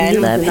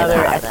again with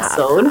another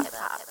episode.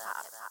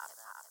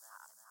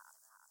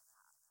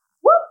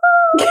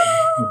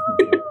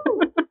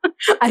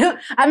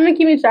 I've been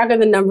keeping track of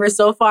the numbers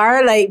so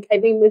far. Like, I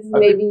think this is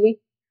maybe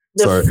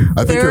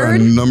I think you're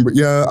on number.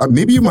 Yeah,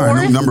 maybe you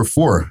might number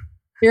 4.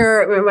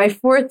 You're my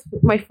fourth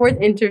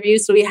interview.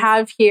 So we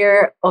have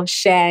here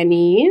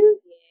Oshani.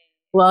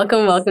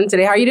 Welcome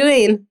today. How are you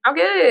doing? I'm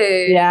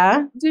good. Yeah?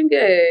 I'm doing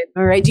good.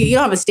 All right. You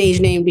don't have a stage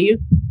name, do you?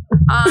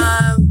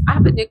 I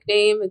have a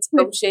nickname. It's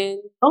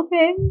Ocean.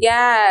 Okay.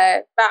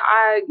 Yeah. But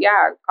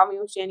call me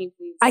Oshani,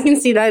 please. I can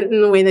see that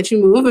in the way that you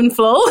move and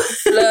flow.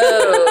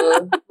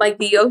 Flow. Like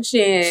the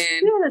ocean.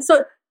 Yeah.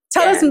 So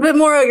tell us a bit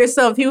more about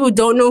yourself. People who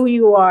don't know who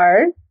you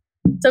are.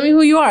 Tell me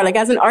who you are, like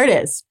as an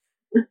artist.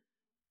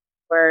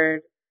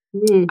 Word.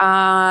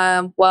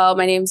 Well,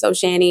 my name's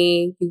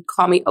Oshani. You can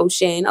call me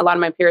Ocean. A lot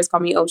of my peers call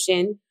me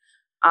Ocean.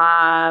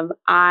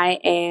 I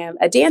am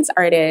a dance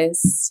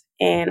artist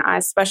and I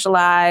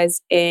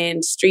specialize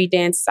in street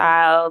dance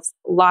styles,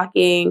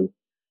 locking,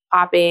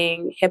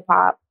 popping, hip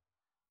hop,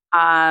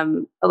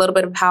 a little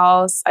bit of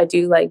house. I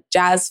do like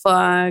jazz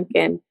funk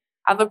and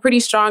I have a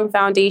pretty strong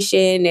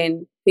foundation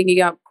in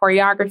picking up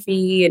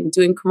choreography and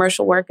doing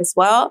commercial work as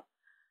well.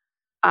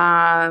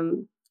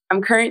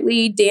 I'm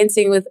currently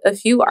dancing with a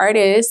few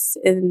artists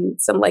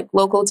and some like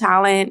local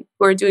talent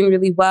who are doing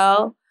really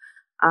well.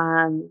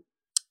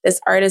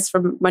 This artist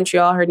from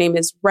Montreal, her name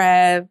is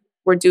Rev.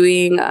 We're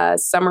doing a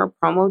summer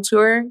promo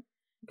tour,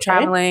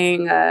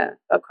 traveling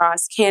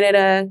across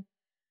Canada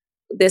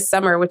this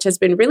summer, which has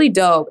been really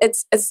dope.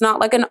 It's not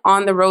like an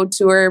on the road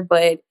tour,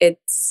 but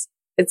it's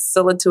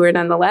still a tour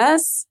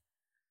nonetheless.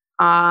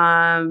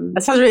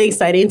 That sounds really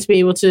exciting to be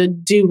able to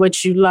do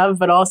what you love,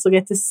 but also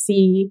get to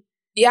see.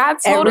 Yeah,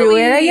 totally.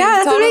 Everywhere.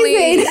 Yeah, that's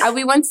amazing.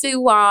 We went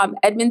to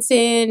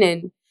Edmonton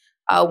and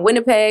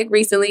Winnipeg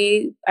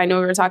recently. I know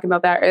we were talking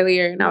about that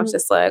earlier, and I was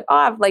just like,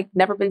 I've like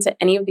never been to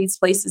any of these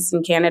places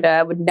in Canada.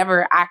 I would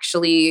never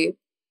actually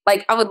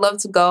I would love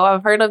to go.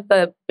 I've heard of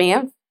the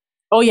Banff.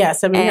 Oh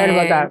yes, I've heard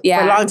about that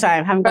for a long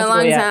time. For a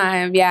long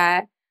time,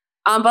 yeah.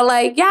 But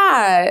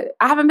I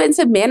haven't been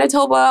to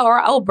Manitoba or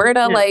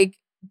Alberta. Yeah. Like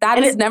that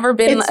has never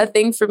been a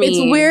thing for me.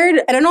 It's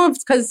weird. I don't know if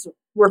it's because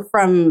we're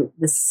from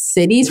the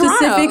city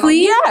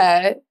specifically.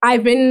 Yeah.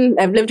 I've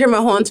lived here my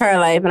whole entire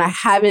life and I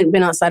haven't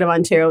been outside of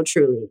Ontario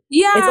truly.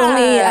 Yeah. It's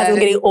only as I'm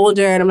getting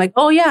older and I'm like,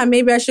 oh yeah,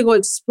 maybe I should go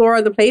explore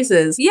other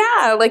places.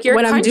 Yeah. Like your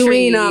country. I'm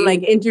doing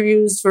like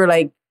interviews for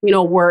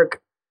work,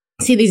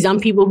 see these young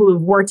people who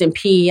have worked in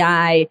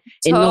PEI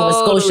in Nova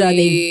Scotia.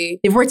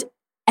 They've worked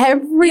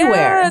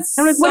everywhere. Yeah,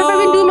 I'm like, what have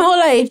I been doing my whole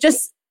life?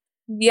 Just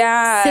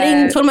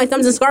sitting, twiddling my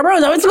thumbs in Scarborough?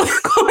 Is that what's going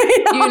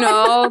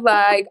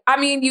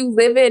on? You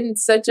live in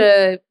such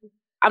a,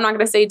 I'm not going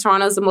to say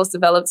Toronto's the most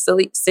developed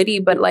city,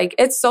 but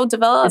it's so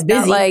developed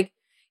that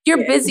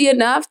you're busy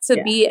enough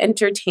to be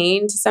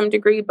entertained to some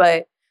degree,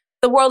 but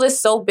the world is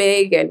so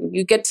big and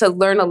you get to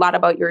learn a lot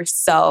about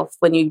yourself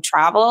when you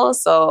travel.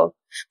 So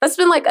that's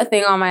been a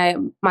thing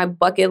on my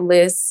bucket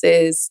list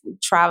is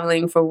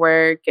traveling for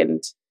work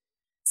and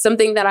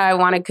something that I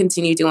want to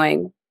continue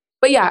doing.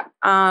 But yeah,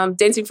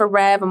 dancing for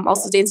Rev. I'm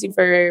also dancing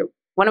for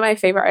one of my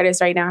favorite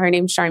artists right now. Her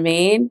name's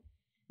Charmaine.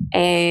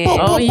 And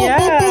big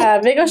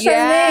up Charmaine.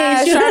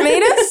 Yeah,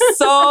 Charmaine is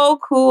so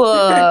cool.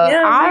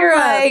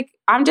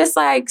 I'm just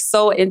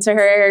so into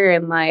her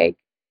and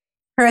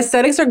her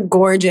aesthetics are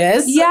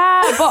gorgeous.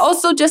 Yeah, but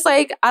also just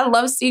I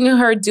love seeing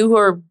her do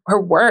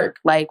her work.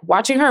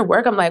 Watching her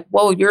work, I'm like,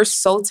 whoa, you're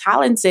so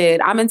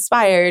talented. I'm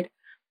inspired.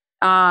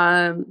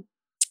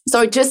 So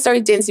I just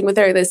started dancing with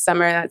her this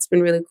summer. That's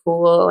been really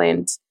cool.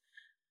 And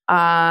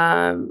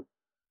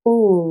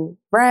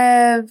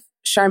Rev,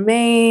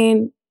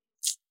 Charmaine.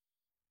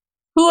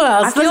 Who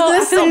else?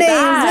 List the names.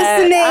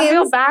 I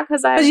feel bad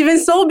because you've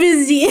been so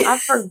busy. I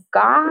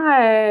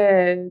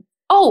forgot.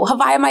 Oh,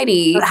 Havaya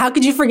Mighty. How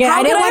could you forget?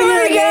 I didn't want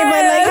to forget,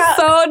 but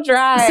so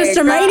dry.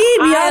 Sister Mighty,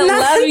 I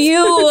love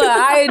you.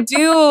 I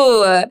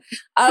do.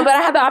 But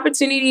I had the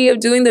opportunity of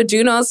doing the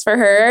Junos for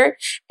her,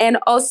 and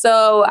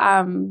also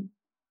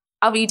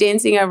I'll be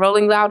dancing at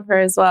Rolling Loud for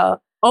her as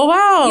well. Oh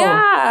wow!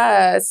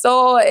 Yeah.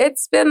 So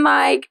it's been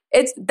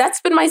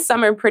that's been my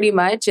summer pretty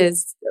much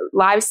is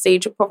live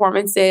stage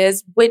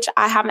performances, which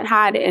I haven't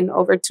had in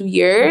over 2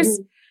 years,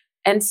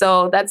 and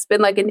so that's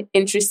been an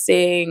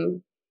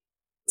interesting.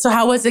 So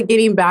how was it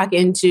getting back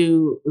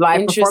into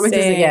live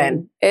performances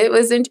again? It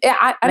was.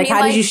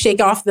 How did you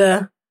shake off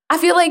the? I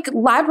feel like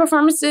live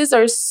performances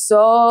are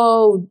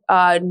so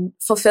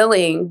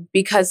fulfilling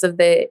because of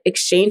the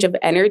exchange of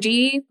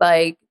energy.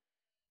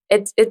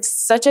 It's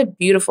such a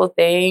beautiful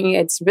thing.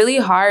 It's really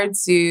hard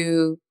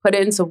to put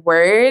into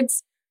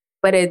words,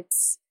 but it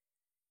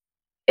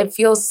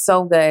feels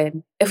so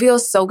good. It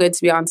feels so good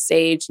to be on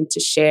stage and to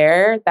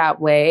share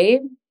that way.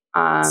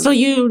 So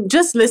you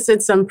just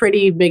listed some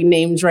pretty big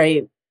names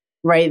right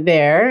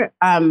there.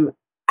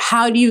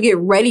 How do you get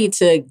ready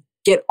to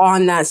get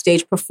on that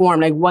stage,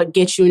 perform? What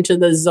gets you into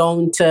the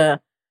zone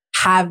to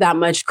have that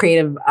much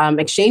creative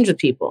exchange with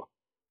people?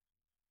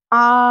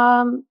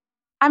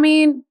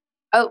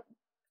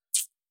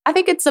 I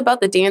think it's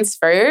about the dance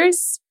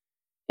first.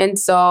 And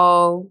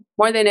so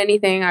more than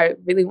anything, I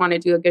really want to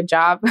do a good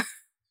job.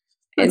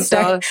 And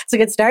so it's a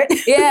good start.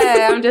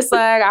 Yeah, I'm just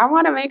like, I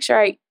want to make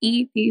sure I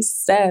eat these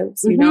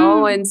steps, you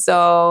know? And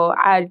so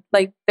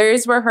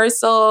there's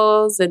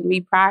rehearsals and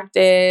we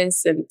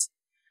practice, and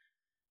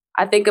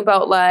I think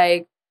about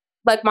like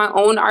my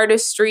own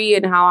artistry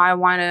and how I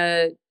want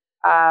to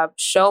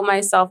show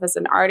myself as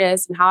an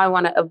artist and how I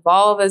want to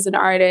evolve as an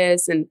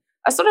artist. And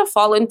I sort of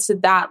fall into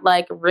that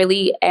like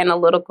really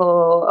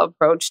analytical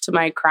approach to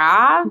my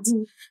craft.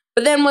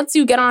 But then once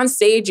you get on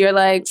stage, you're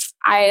like,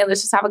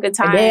 let's just have a good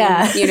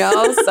time, you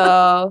know?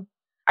 So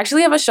I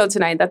actually have a show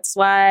tonight. That's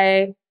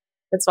why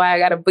I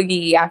got a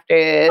boogie after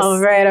this. All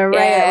right.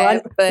 Yeah,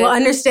 we'll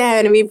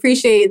understand. And we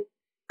appreciate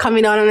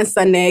coming on a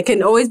Sunday. It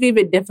can always be a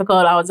bit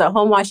difficult. I was at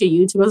home watching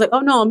YouTube. I was like,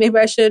 oh no, maybe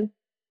I should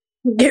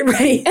get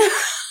ready.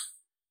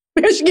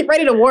 Maybe I should get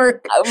ready to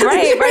work.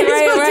 Right.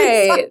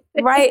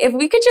 If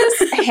we could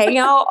just hang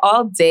out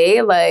all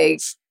day, like,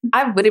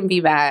 I wouldn't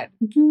be mad.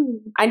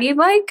 I need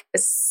like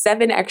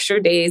 7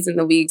 extra days in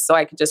the week so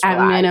I could just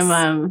relax. At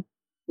minimum.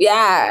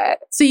 Yeah.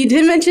 So you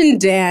did mention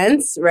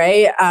dance,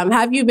 right?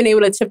 Have you been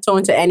able to tiptoe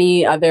into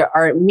any other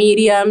art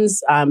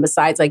mediums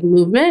besides like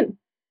movement?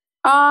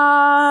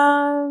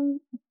 I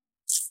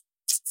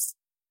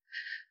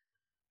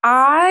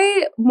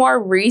more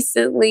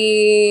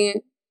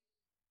recently,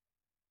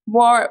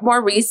 like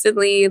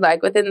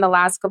within the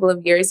last couple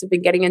of years, have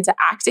been getting into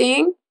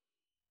acting,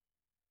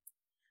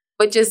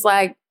 which is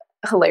like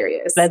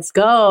hilarious. Let's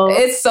go.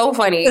 It's so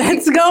funny.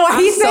 Let's go.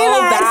 I'm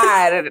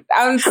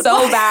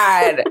so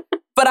bad,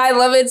 but I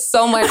love it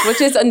so much,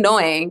 which is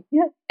annoying.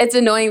 Yeah. It's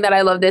annoying that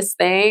I love this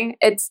thing.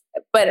 It's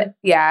my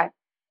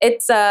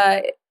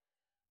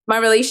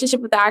relationship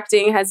with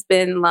acting has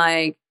been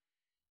like,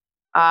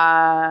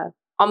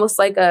 almost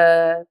like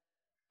a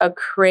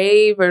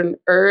crave or an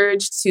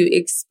urge to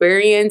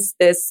experience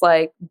this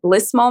like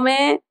bliss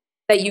moment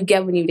that you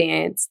get when you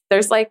dance.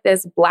 There's like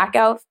this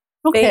blackout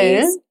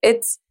phase.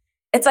 It's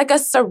like a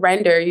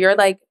surrender. You're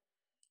like,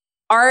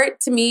 art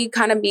to me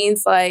kind of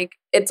means like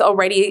it's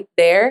already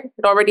there.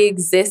 It already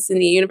exists in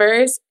the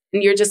universe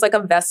and you're just like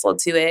a vessel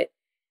to it.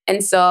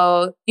 And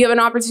so you have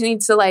an opportunity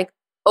to like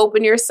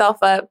open yourself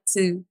up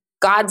to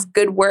God's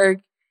good work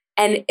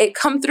and it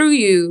come through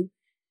you,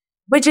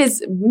 which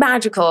is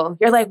magical.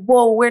 You're like,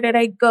 whoa, where did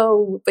I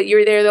go? But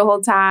you're there the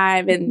whole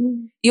time.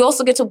 And you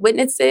also get to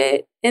witness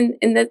it in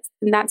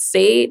that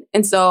state.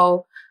 And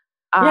so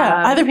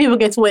other people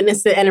get to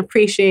witness it and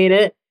appreciate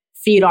it,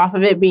 feed off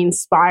of it, be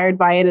inspired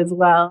by it as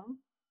well.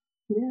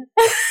 Yeah.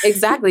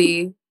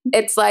 Exactly.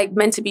 It's like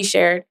meant to be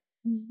shared.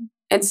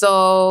 And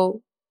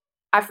so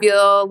I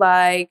feel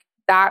like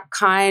that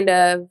kind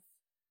of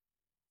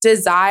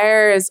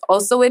desire is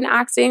also in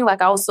acting.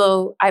 Like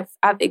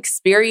I've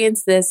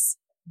experienced this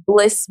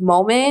bliss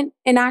moment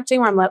in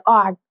acting where I'm like,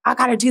 oh, I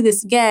got to do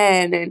this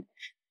again. And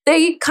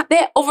they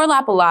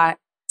overlap a lot.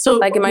 So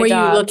like in my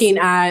jobs. You looking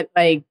at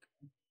like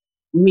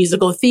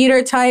musical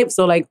theater type?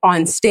 So like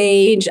on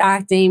stage,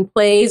 acting,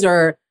 plays,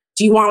 or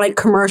do you want like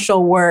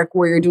commercial work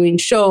where you're doing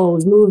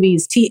shows,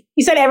 movies, you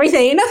said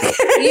everything.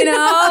 You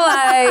know,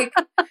 like,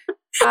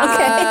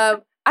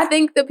 I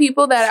think the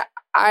people that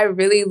I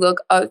really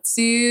look up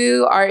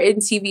to are in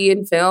TV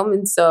and film.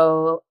 And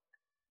so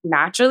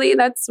naturally,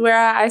 that's where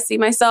I see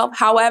myself.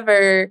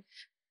 However,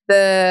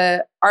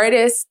 the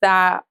artists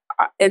that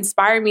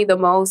inspired me the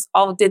most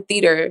all did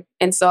theater.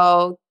 And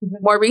so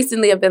more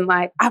recently, I've been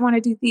like, I want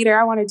to do theater.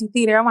 I want to do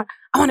theater. I want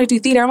to do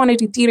theater. I want to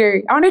do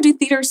theater. I want to do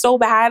theater so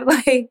bad.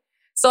 Like,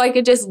 so I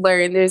could just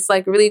learn. There's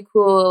like really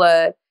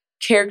cool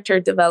character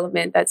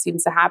development that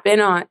seems to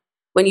happen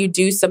when you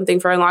do something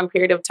for a long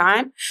period of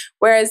time.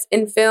 Whereas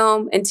in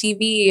film and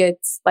TV,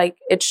 it's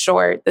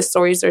short. The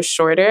stories are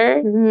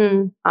shorter.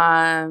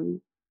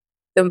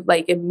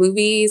 Like in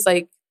movies,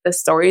 like the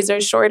stories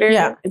are shorter.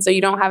 Yeah. And so you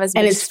don't have as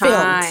much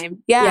time.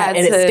 Filmed. Yeah. And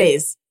it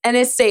stays. And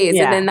it stays.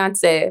 Yeah. And then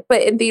that's it.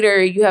 But in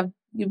theater, you have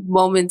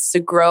moments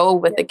to grow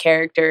with the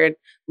character and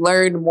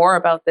learn more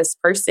about this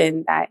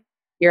person that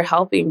you're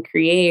helping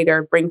create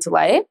or bring to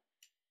life.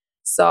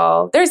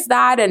 So there's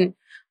that. And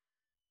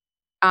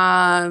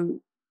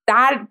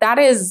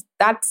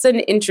that's an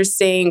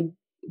interesting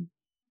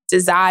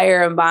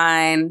desire of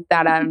mine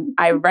that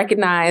I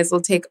recognize will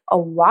take a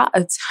lot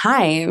of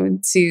time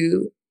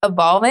to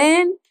evolve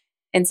in.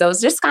 And so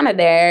it's just kind of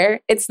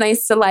there. It's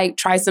nice to like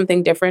try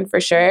something different for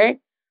sure.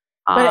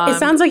 But it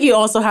sounds like you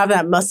also have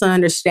that muscle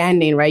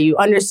understanding, right? You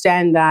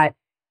understand that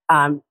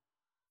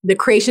the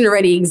creation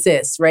already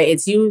exists, right?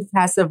 It's you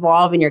has to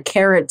evolve in your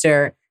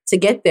character to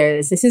get there.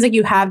 It seems like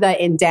you have that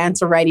in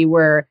dance already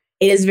where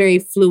it is very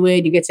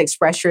fluid. You get to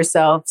express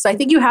yourself. So I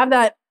think you have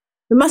that.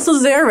 The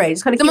muscle's there, right?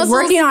 Just kind of keep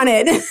working on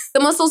it. The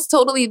muscle's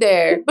totally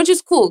there, which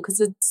is cool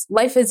because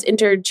life is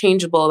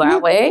interchangeable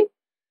that way.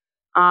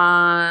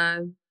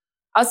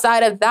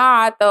 Outside of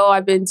that, though,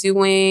 I've been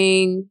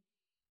doing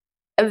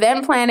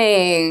event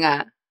planning.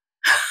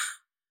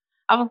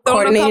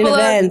 Coordinating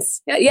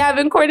events. I've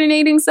been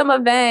coordinating some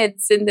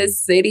events in this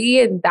city,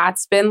 and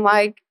that's been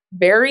like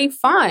very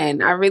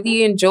fun. I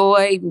really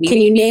enjoy meeting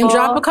Can you name people.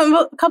 drop a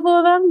couple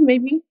of them,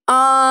 maybe?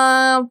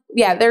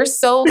 Yeah, they're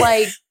so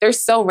they're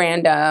so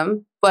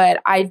random.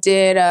 But I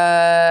did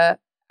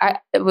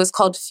it was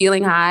called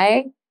Feeling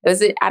High. It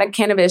was at a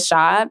cannabis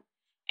shop,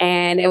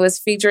 and it was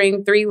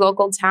featuring 3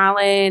 local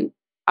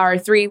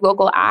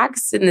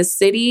acts in the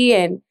city.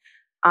 And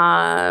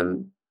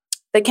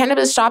the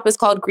cannabis shop is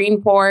called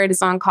Greenport.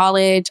 It's on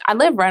College. I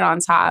live right on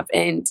top,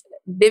 and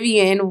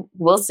Vivian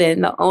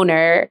Wilson, the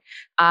owner,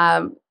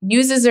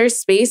 uses her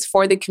space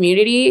for the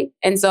community.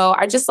 And so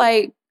I just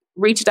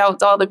reached out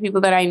to all the people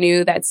that I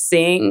knew that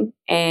sing,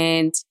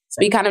 and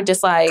we kind of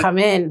just come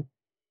in,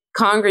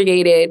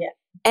 congregated. Yeah.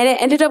 And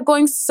it ended up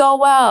going so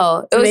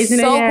well. It was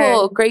so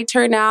cool. Great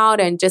turnout.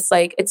 And just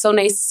it's so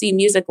nice to see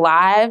music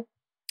live.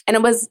 And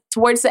it was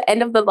towards the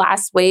end of the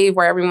last wave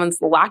where everyone's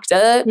locked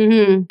up.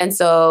 Mm-hmm. And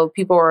so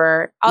people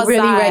were outside.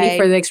 Really ready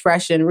for the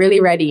expression. Really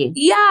ready.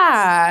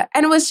 Yeah.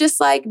 And it was just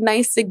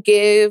nice to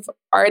give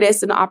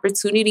artists an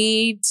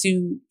opportunity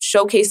to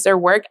showcase their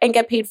work and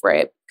get paid for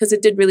it, because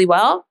it did really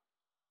well.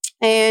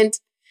 And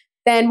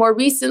then more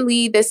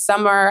recently this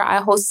summer,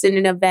 I hosted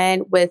an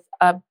event with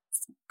a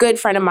good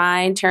friend of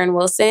mine, Taryn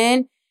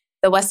Wilson,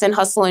 the West End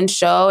Hustle and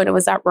Show. And it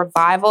was at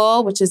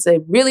Revival, which is a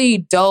really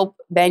dope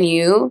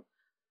venue.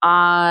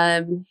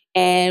 And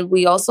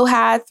we also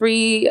had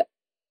 3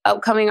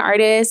 upcoming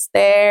artists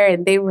there,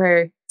 and they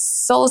were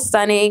so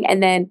stunning.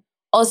 And then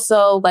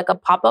also a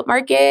pop-up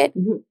market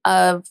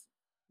of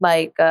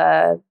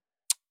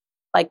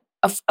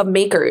of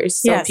makers.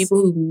 So people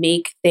who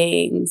make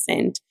things.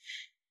 And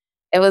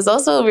it was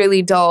also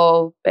really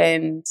dope.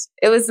 And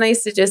it was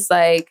nice to just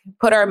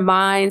put our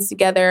minds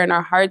together and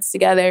our hearts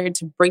together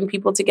to bring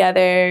people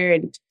together.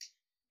 And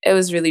it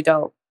was really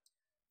dope.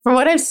 From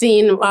what I've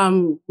seen,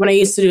 when I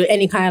used to do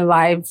any kind of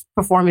live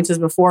performances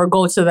before,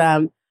 go to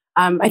them,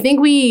 I think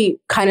we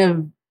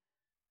didn't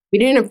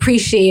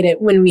appreciate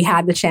it when we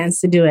had the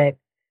chance to do it.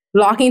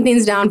 Locking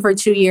things down for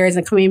 2 years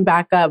and coming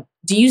back up.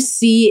 Do you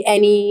see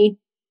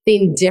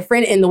anything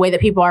different in the way that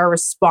people are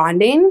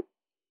responding?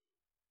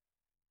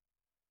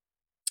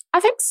 I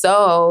think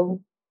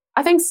so.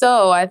 I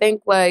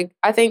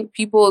think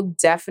people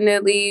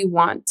definitely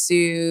want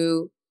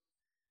to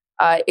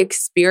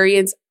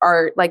experience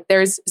art.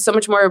 There's so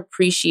much more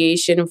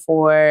appreciation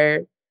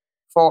for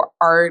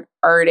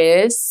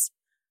artists,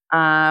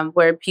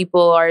 where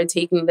people are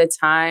taking the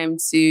time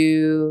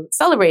to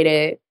celebrate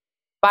it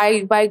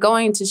by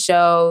going to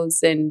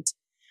shows. And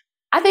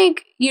I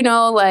think,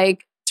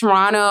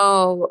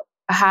 Toronto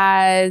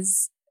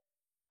has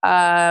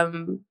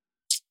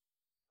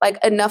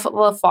enough of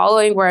a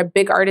following where a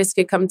big artist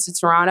could come to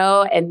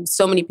Toronto and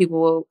so many people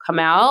will come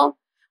out.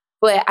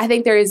 But I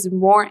think there is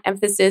more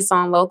emphasis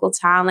on local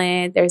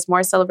talent. There's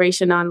more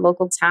celebration on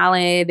local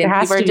talent. And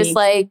people are just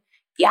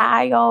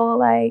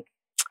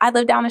I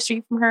live down the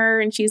street from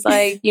her and she's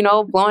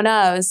blowing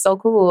up. It's so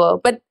cool.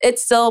 But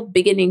it's still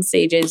beginning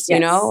stages, you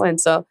know? And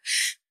so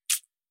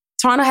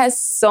Toronto has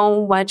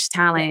so much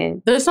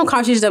talent. There's some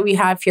conversations that we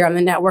have here on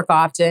the network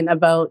often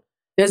about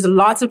there's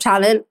lots of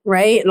talent,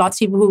 right? Lots of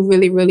people who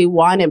really, really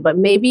want it, but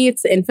maybe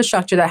it's the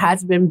infrastructure that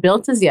hasn't been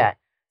built as yet,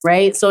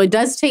 right? So it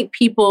does take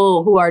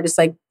people who are just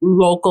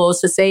locals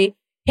to say,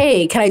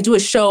 hey, can I do a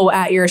show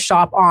at your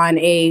shop on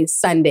a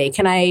Sunday?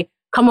 Can I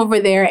come over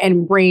there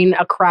and bring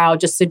a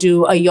crowd just to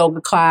do a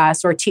yoga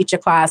class or teach a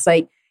class?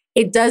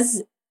 It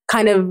does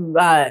kind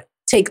of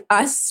take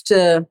us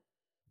to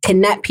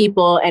connect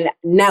people and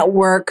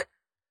network.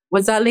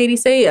 What's that lady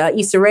say?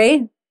 Issa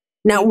Rae?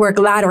 Network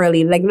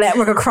laterally,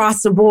 network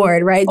across the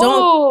board, right?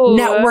 Don't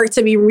network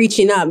to be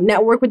reaching up.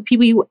 Network with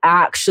people you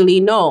actually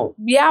know.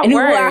 Yeah, and who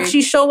will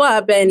actually show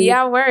up and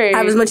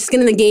have as much skin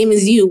in the game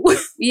as you.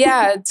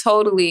 Yeah,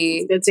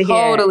 totally. Good to hear.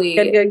 Totally.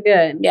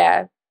 Good.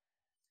 Yeah.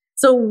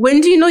 So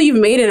when do you know you've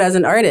made it as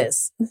an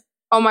artist?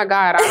 Oh my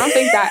God, I don't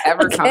think that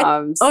ever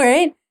comes. All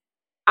right.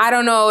 I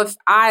don't know if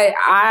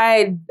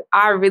I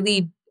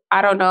really,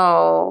 I don't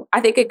know.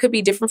 I think it could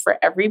be different for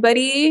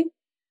everybody.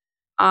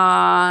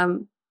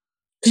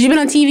 Because you've been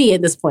on TV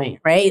at this point,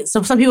 right?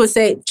 So some people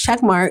say,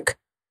 check mark,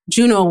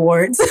 Juno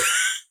Awards.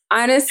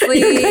 Honestly.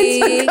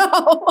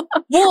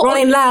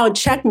 Rolling Loud,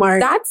 check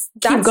mark.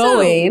 Keep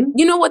going.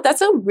 You know what?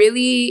 That's a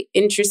really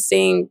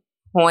interesting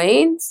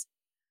point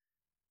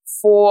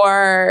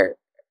for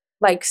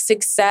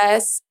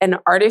success and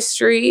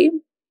artistry,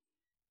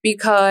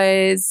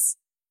 because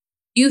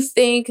you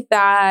think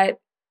that,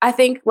 I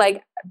think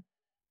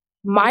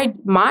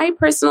my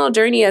personal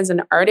journey as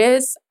an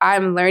artist,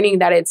 I'm learning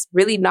that it's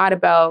really not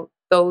about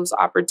those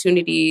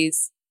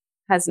opportunities,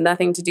 has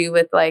nothing to do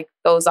with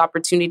those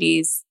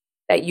opportunities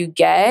that you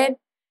get,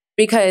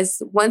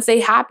 because once they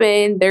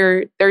happen,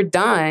 they're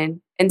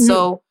done. And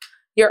so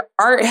your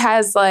art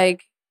has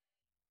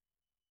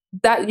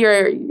that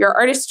your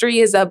artistry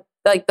is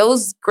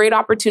those great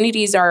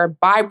opportunities are a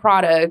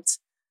byproduct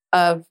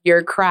of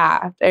your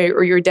craft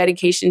or your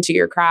dedication to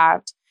your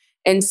craft.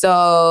 And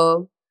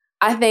so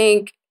I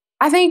think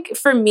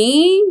for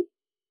me,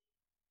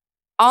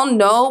 I'll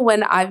know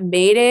when I've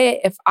made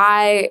it if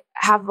I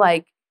have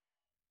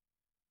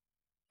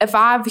if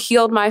I've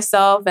healed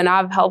myself and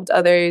I've helped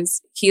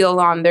others heal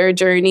on their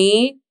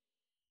journey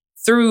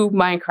through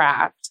my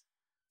craft,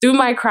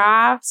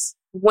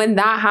 when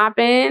that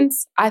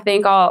happens, I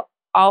think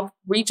I'll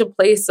reach a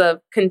place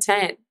of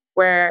content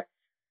where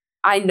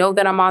I know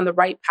that I'm on the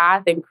right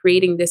path and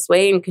creating this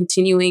way and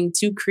continuing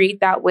to create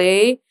that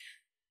way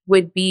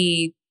would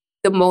be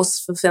the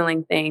most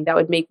fulfilling thing that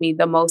would make me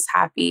the most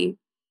happy.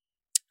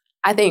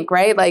 I think,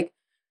 right? Like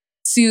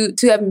to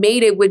have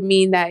made it would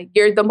mean that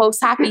you're the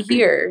most happy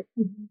here,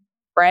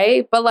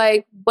 right? But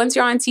like once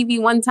you're on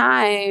TV one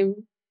time,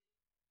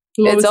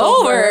 it's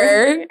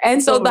over.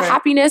 And so the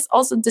happiness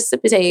also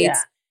dissipates. Yeah.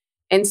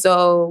 And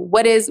so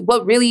what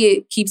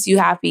really keeps you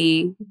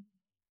happy?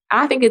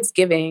 I think it's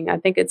giving. I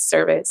think it's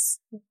service.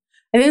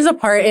 And there's a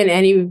part in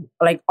any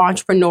like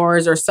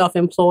entrepreneurs or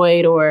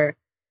self-employed or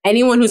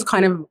anyone who's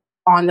kind of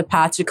on the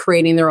path to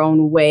creating their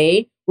own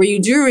way where you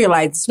do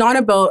realize it's not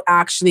about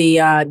actually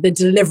the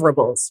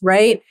deliverables,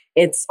 right?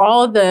 It's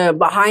all the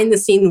behind the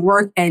scene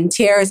work and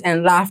tears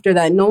and laughter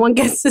that no one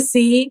gets to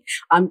see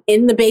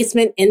in the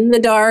basement, in the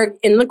dark,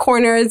 in the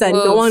corners that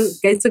no one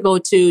gets to go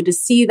to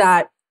see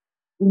that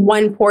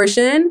one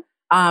portion.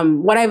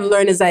 What I've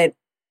learned is that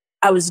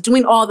I was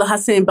doing all the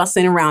hustling and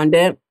bustling around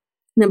it.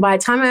 And then by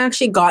the time I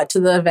actually got to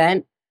the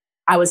event,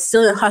 I was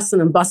still in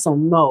hustle and bustle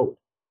mode.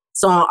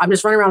 So I'm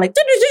just running around like,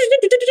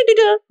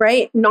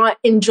 right? Not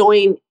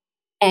enjoying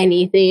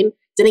anything.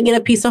 Didn't get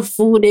a piece of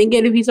food, didn't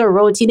get a piece of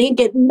roti, didn't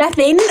get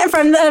nothing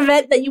from the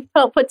event that you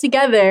put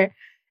together.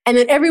 And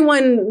then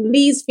everyone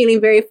leaves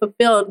feeling very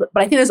fulfilled.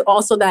 But I think there's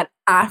also that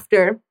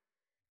after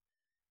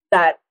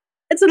that,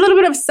 it's a little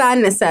bit of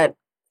sadness that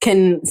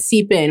can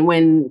seep in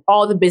when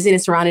all the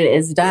busyness around it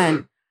is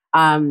done.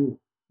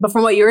 But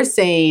from what you're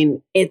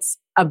saying, it's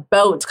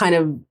about kind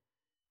of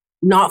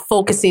not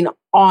focusing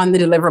on the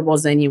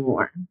deliverables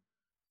anymore.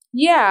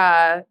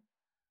 Yeah.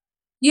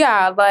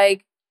 Yeah.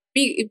 Like,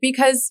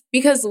 because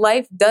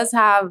life does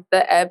have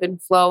the ebb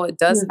and flow. It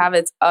does have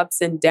its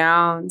ups and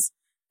downs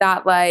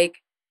that like,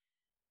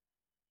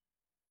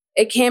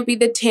 it can't be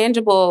the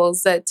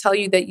tangibles that tell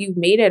you that you've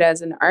made it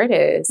as an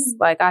artist.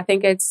 Like, I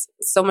think it's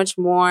so much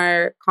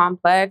more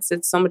complex.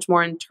 It's so much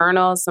more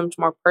internal, so much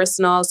more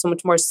personal, so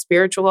much more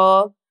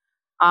spiritual.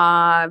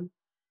 That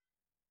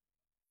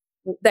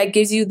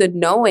gives you the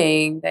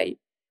knowing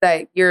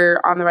that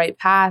you're on the right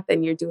path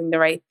and you're doing the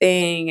right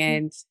thing.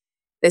 And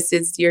this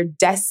is your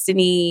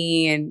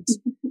destiny. And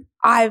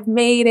I've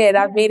made it.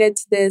 I've made it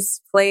to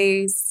this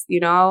place, you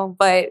know,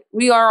 but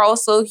we are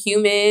also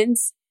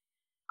humans.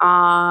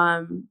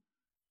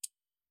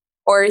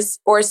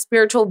 Or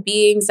spiritual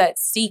beings that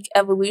seek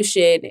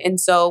evolution. And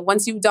so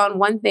once you've done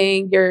one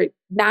thing,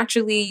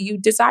 you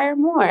desire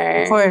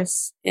more. Of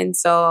course. And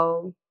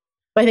so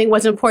I think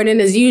what's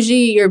important is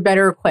usually you're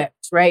better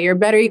equipped, right? You're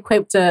better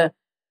equipped to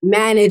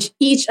manage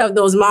each of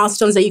those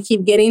milestones that you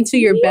keep getting to.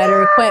 You're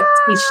better equipped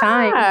each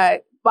time.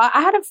 But I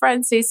had a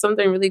friend say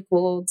something really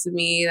cool to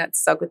me that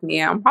stuck with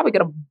me. I'm probably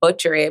going to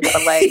butcher it,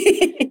 but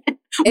like...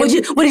 What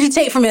did you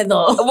take from it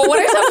though? Well, what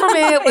I took from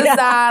it was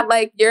that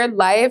like your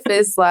life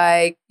is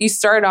like you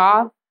start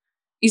off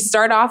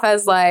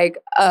as like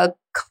a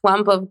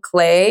clump of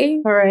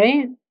clay. All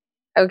right.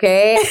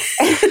 Okay.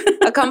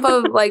 A clump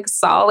of like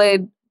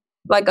solid,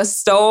 like a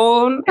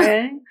stone.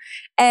 Okay.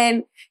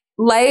 And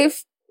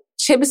life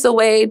chips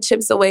away.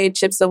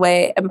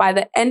 And by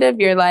the end of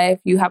your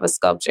life, you have a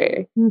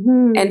sculpture.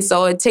 Mm-hmm. And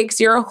so it takes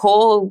your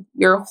whole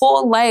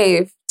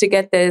life to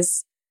get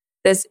this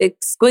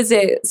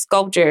exquisite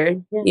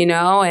sculpture, you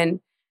know? And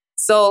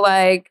so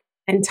like,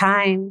 and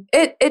time.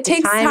 It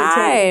takes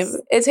time.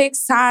 It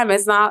takes time.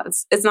 It's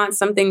not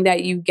something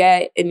that you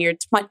get in your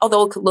 20s,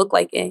 although it could look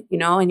like it, you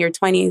know, in your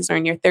 20s or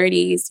in your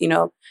 30s, you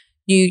know,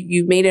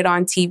 you made it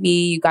on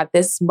TV, you got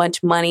this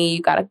much money,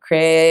 you got a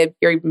crib,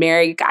 you're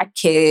married, you got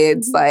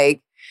kids,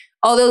 like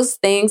all those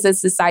things that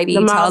society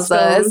tells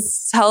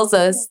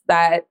us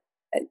that,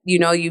 you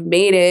know, you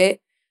made it.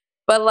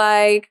 But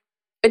like,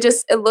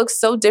 it looks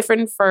so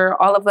different for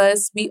all of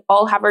us. We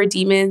all have our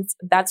demons.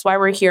 That's why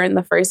we're here in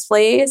the first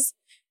place.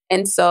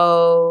 And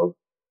so,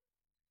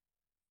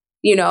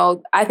 you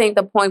know, I think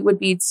the point would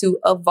be to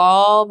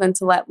evolve and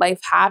to let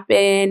life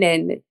happen.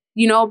 And,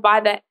 you know,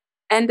 by the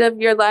end of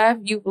your life,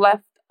 you've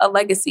left a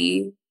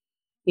legacy,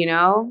 you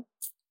know?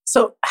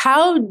 So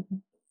how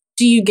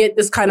do you get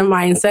this kind of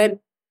mindset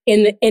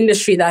in the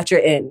industry that you're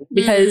in?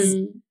 Because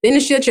the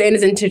industry that you're in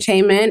is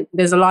entertainment.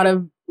 There's a lot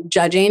of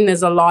judging.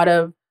 There's a lot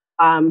of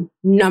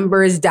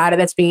numbers, data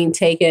that's being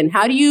taken.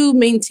 How do you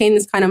maintain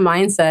this kind of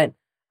mindset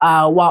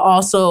while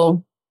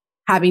also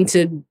having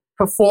to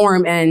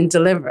perform and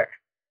deliver?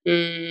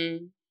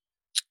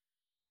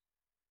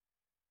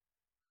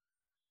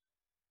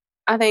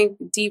 I think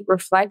deep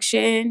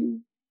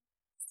reflection,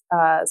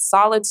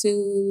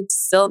 solitude,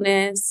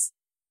 stillness,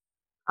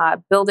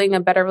 building a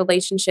better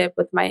relationship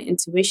with my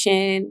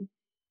intuition,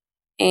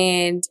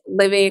 and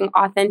living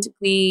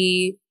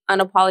authentically,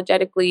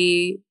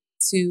 unapologetically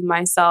to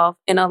myself,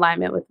 in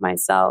alignment with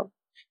myself.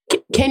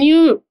 Can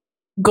you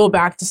go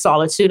back to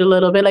solitude a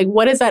little bit? Like,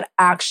 what does that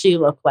actually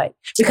look like?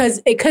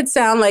 Because it could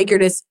sound like you're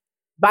just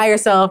by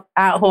yourself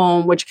at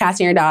home with your cats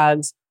and your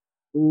dogs,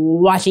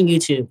 watching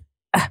YouTube.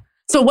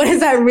 So what does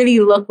that really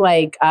look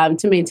like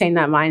to maintain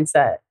that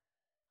mindset?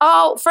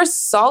 Oh, for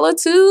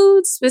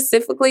solitude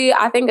specifically,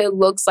 I think it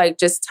looks like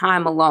just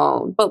time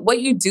alone. But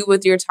what you do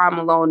with your time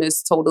alone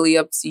is totally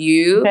up to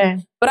you. Okay.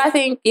 But I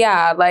think,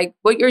 yeah, like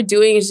what you're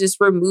doing is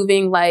just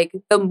removing like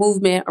the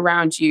movement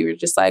around you. You're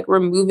just like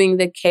removing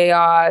the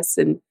chaos,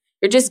 and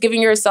you're just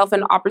giving yourself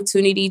an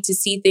opportunity to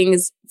see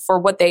things for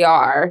what they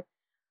are.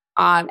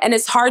 And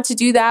it's hard to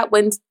do that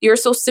when you're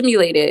so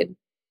stimulated,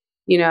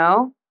 you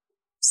know?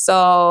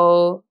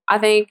 So I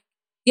think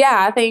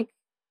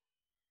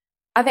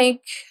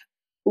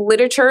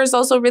literature is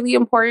also really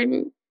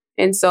important.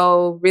 And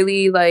so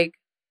really like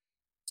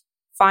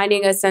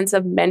finding a sense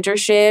of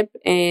mentorship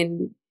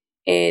and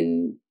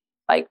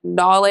like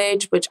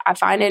knowledge, which I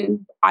find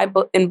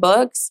in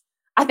books.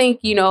 I think,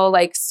 you know,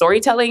 like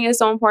storytelling is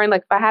so important.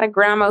 Like if I had a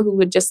grandma who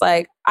would just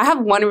like, I have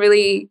one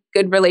really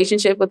good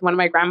relationship with one of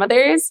my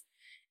grandmothers,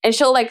 and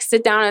she'll like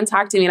sit down and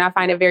talk to me, and I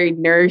find it very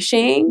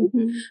nourishing.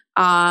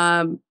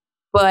 Mm-hmm.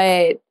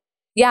 But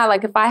yeah,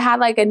 like if I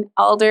had like an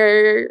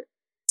elder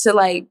to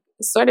like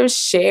sort of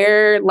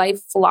share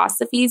life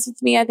philosophies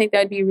with me, I think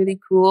that'd be really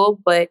cool.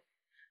 But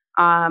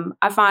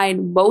I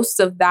find most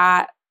of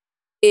that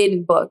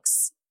in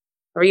books.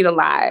 I read a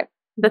lot.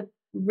 The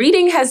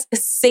reading has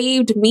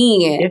saved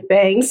me.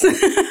 Thanks.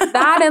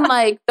 That and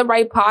like the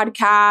right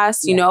podcast,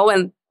 you know,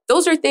 and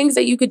those are things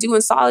that you could do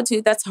in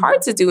solitude that's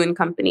hard to do in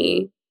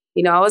company.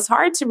 You know, it's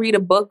hard to read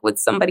a book with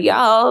somebody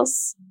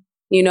else,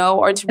 you know,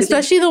 or to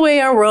especially the way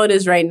our world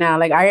is right now.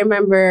 Like I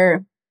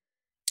remember,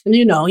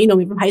 you know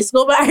me from high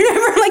school, but I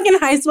remember like in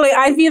high school, like,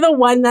 I'd be the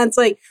one that's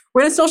like,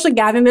 we're in a social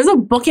gathering, there's a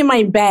book in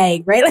my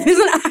bag, right? Like there's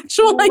an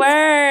actual like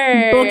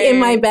book in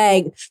my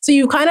bag. So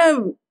you kind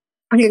of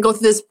are going to go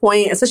through this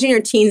point, especially in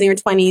your teens and your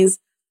 20s,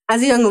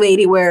 as a young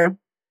lady where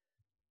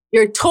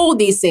you're told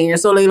these things. You're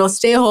so like, you know,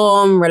 stay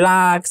home,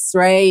 relax,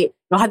 right?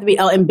 You don't have to be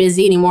out and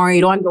busy anymore.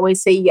 You don't have to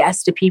always say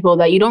yes to people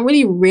that you don't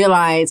really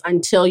realize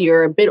until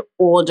you're a bit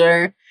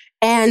older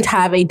and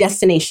have a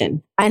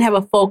destination and have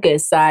a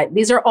focus. That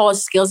these are all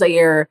skills that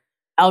your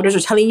elders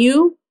are telling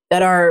you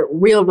that are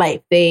real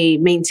life. They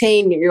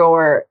maintain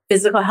your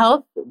physical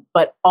health,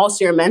 but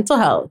also your mental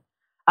health.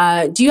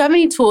 Do you have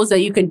any tools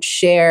that you can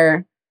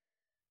share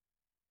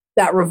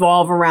that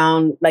revolve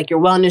around like your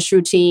wellness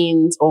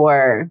routines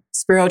or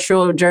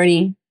spiritual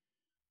journey?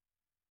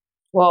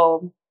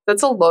 Well,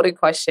 that's a loaded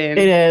question.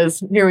 It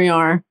is. Here we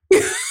are.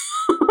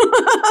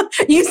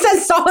 You said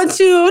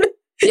solitude.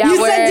 Yeah,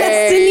 you said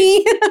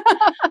destiny.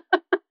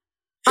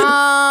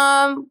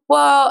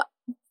 Well,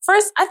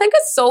 first, I think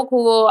it's so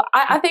cool.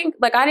 I think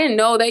like I didn't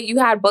know that you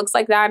had books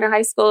like that in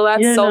high school.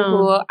 That's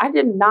cool. I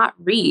did not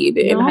read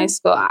in high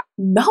school.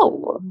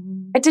 No,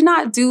 I did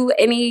not do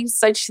any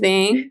such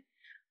thing.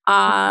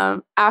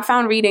 I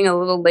found reading a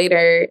little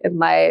later in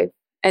life,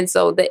 and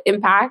so the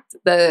impact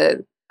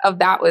of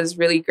that was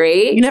really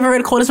great. You never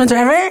read Coldest Winter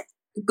Ever?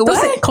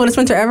 What? Coldest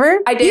Winter Ever?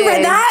 I did. You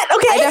read that?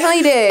 Okay, I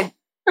definitely did.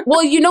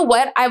 Well, you know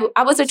what?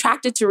 I was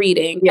attracted to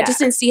reading. Yeah. I just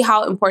didn't see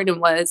how important it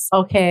was.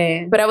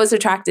 Okay. But I was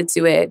attracted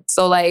to it.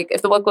 So, like,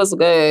 if the book was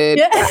good.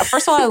 Yeah.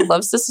 First of all, I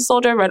love Sister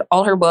Soldier. Read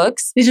all her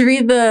books. Did you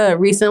read the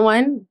recent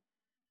one?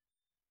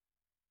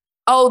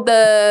 Oh,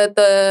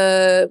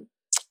 the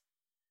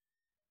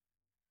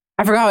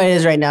I forgot what it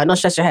is right now. Don't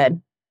stress your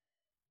head.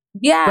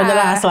 Yeah. But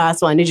the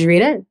last one. Did you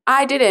read it?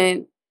 I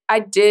didn't. I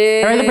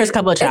did. I read the first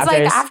couple of chapters.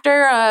 It's like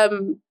after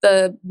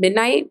the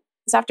midnight.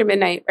 It's after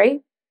midnight,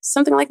 right?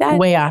 Something like that.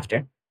 Way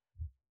after.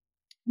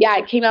 Yeah,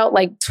 it came out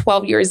like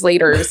 12 years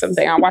later or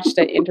something. I watched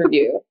an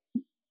interview.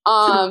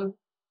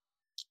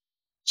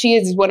 She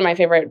is one of my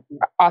favorite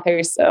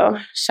authors, so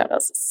shout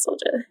out to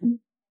Soldier.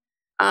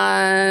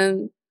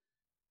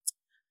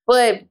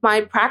 But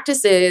my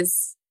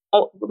practices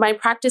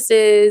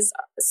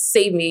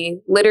save me.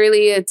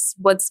 Literally, it's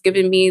what's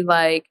given me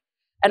like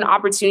an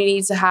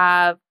opportunity to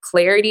have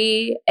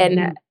clarity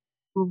and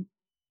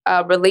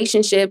a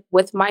relationship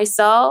with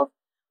myself,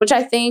 which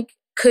I think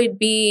could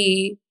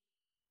be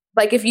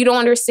like, if you don't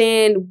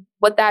understand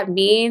what that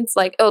means,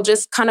 like it'll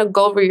just kind of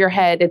go over your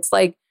head. It's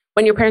like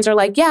when your parents are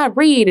like, yeah,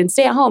 read and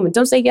stay at home and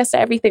don't say yes to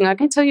everything. I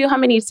can't tell you how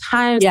many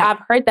times I've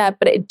heard that,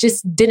 but it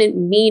just didn't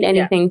mean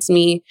anything to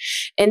me.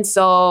 And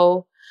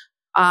so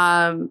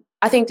I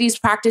think these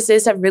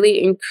practices have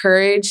really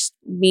encouraged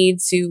me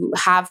to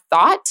have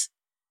thought,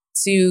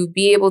 to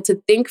be able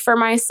to think for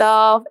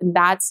myself. And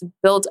that's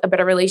built a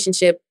better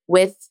relationship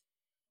with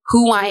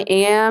who I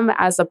am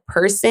as a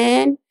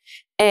person.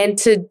 And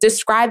to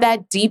describe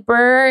that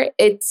deeper,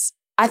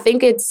 I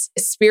think it's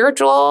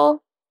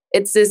spiritual.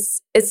 It's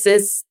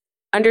this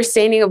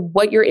understanding of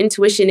what your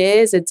intuition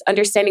is. It's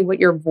understanding what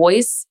your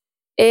voice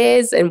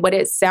is and what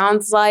it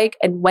sounds like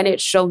and when it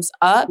shows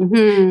up.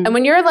 Mm-hmm. And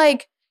when you're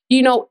like,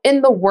 you know,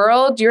 in the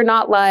world, you're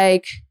not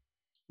like,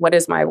 what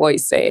is my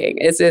voice saying?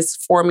 Is this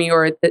for me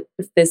or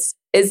if this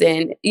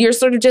isn't? You're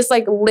sort of just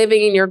like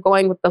living and you're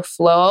going with the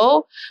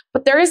flow.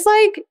 But there is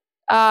like,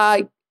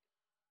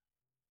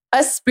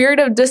 a spirit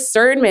of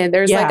discernment.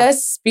 There's like a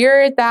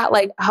spirit that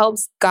like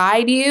helps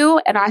guide you.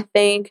 And I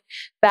think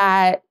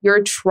that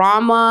your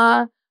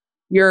trauma,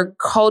 your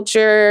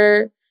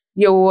culture,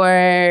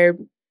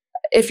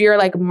 if you're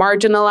like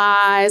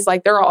marginalized,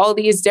 like there are all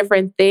these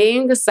different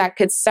things that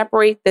could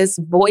separate this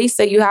voice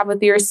that you have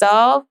with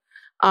yourself.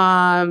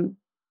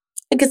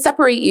 It could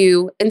separate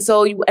you. And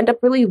so you end up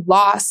really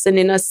lost and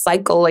in a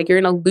cycle, like you're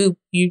in a loop.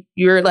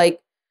 You're like,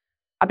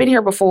 I've been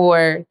here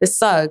before. This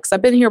sucks.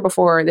 I've been here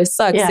before. This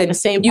sucks. Yeah, and the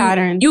same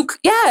patterns.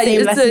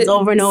 Same lessons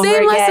over and over again.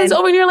 Same lessons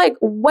over. And you're like,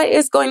 what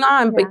is going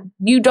on? Yeah. But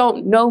you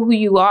don't know who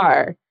you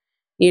are,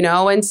 you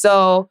know? And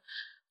so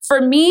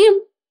for me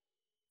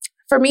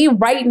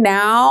right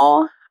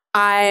now,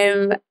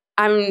 I'm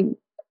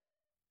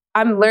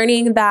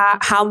learning that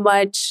how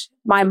much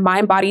my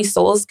mind, body,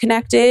 soul is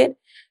connected.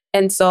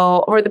 And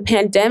so over the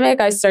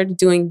pandemic, I started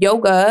doing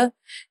yoga,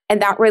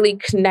 and that really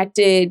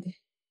connected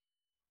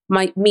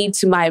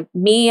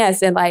me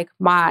as in like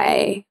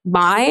my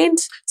mind.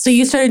 So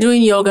you started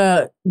doing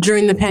yoga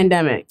during the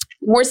pandemic?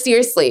 More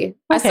seriously. Okay.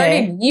 I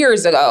started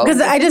years ago.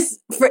 Because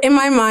in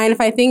my mind, if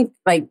I think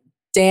like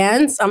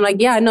dance, I'm like,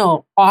 yeah,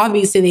 no,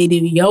 obviously they do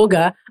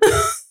yoga.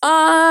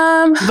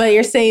 But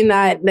you're saying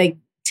that like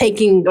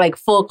taking like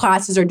full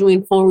classes or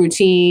doing full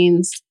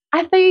routines.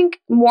 I think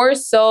more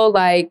so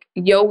like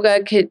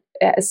yoga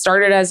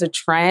started as a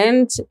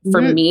trend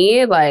for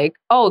me. Like,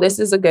 oh, this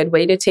is a good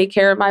way to take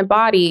care of my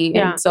body.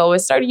 Yeah. And so it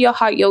started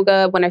hot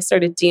yoga when I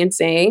started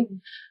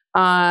dancing.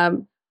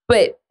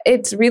 But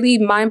it's really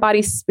mind,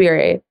 body,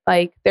 spirit.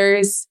 Like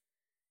there's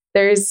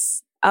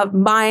a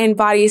mind,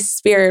 body,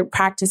 spirit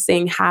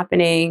practicing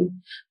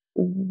happening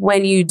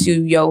when you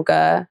do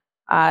yoga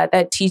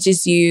that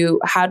teaches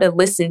you how to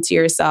listen to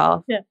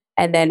yourself. Yeah.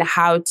 And then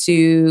how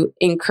to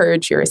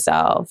encourage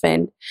yourself.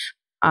 And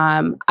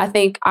I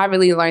think I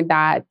really learned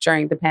that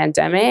during the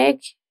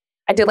pandemic.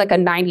 I did like a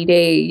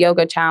 90-day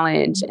yoga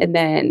challenge, and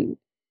then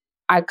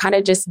I kind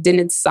of just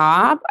didn't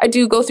stop. I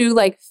do go through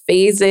like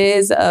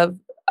phases of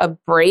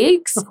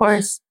breaks. Of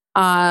course.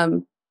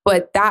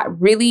 But that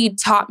really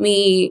taught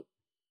me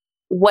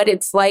what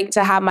it's like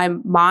to have my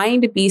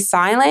mind be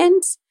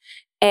silent.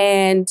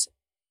 And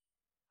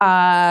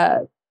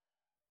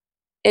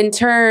in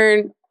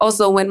turn,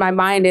 also when my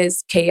mind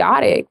is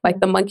chaotic, like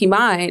the monkey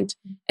mind.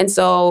 And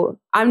so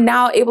I'm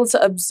now able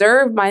to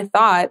observe my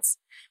thoughts.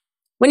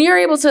 When you're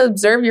able to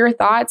observe your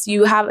thoughts,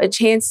 you have a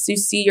chance to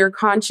see your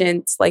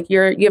conscience. Like you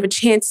have a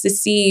chance to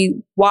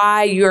see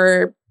why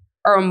your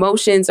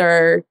emotions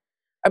are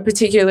a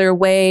particular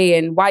way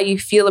and why you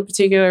feel a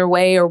particular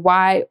way or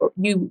why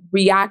you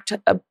react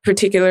a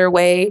particular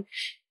way.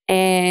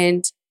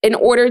 And in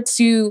order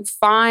to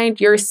find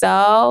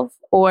yourself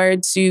or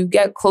to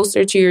get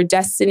closer to your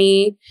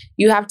destiny,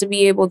 you have to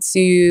be able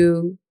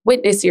to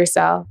witness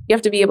yourself. You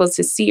have to be able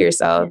to see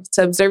yourself,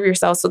 to observe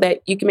yourself so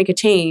that you can make a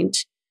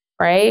change,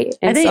 right?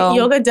 And I think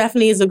yoga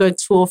definitely is a good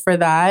tool for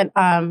that.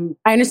 I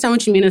understand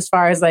what you mean as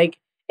far as like,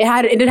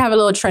 it did have a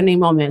little trending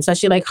moment,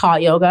 especially like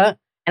hot yoga.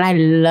 And I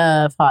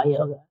love hot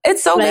yoga.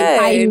 It's so good.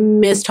 I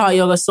missed hot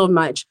yoga so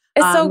much.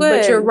 It's so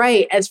good. But you're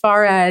right, as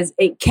far as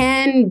it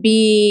can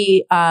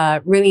be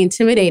really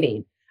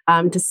intimidating.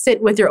 To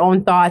sit with your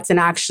own thoughts and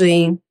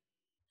actually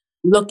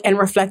look and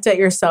reflect at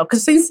yourself.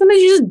 Because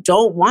sometimes you just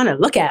don't want to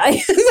look at.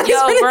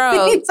 Yo,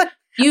 bro. I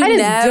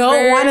just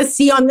don't want to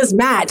see on this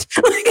mat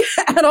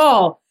at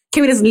all.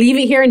 Can we just leave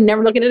it here and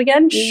never look at it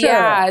again? Sure.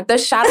 Yeah, the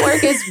shadow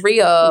work is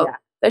real. Yeah.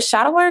 The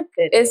shadow work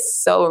is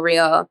so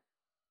real.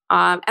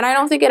 And I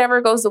don't think it ever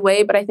goes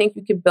away, but I think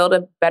you could build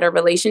a better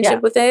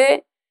relationship with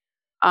it.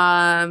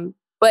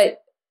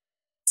 But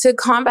to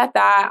combat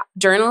that,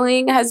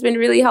 journaling has been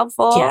really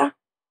helpful. Yeah.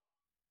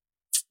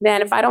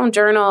 Man, if I don't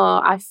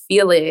journal, I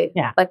feel it.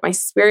 Yeah. Like my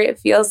spirit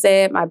feels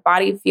it. My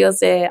body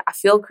feels it. I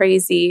feel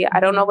crazy. I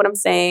don't know what I'm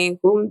saying,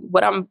 who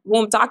I'm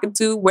talking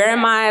to. Where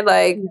am I?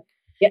 Like,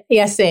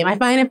 yeah, same. I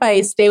find if I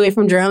stay away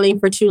from journaling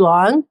for too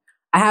long,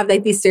 I have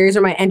like these series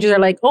where my entries are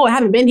like, oh, I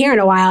haven't been here in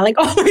a while. Like,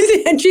 all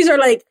my entries are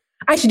like,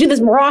 I should do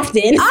this more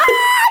often.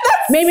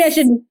 Maybe I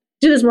should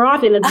do this more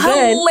often. It's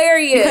good.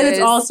 Hilarious. Because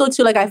it's also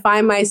too, like, I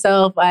find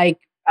myself like,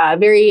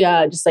 very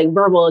just like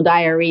verbal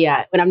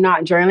diarrhea when I'm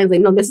not journaling. It's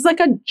like, no, this is like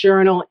a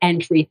journal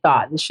entry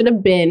thought. This should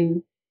have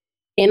been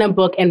in a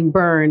book and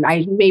burned.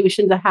 I maybe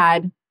shouldn't have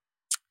had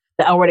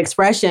the outward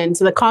expression.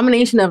 So the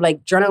combination of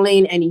like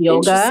journaling and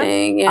yoga.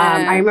 Yeah.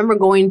 I remember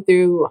going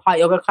through hot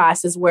yoga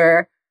classes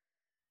where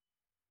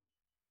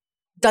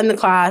done the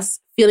class,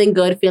 feeling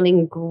good,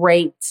 feeling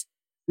great,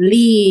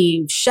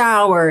 leave,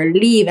 shower,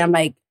 leave. And I'm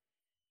like,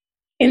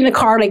 in the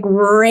car, like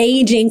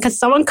raging because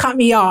someone cut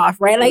me off,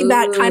 right? Like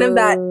that kind of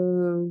that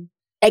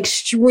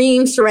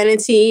extreme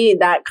serenity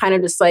that kind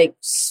of just like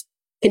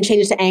can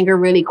change to anger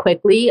really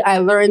quickly. I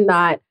learned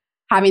that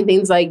having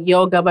things like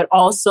yoga, but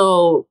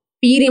also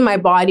feeding my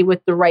body with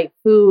the right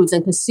foods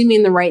and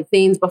consuming the right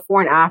things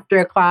before and after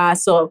a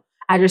class. So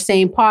as you're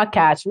saying,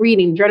 podcasts,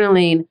 reading,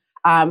 journaling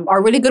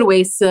are really good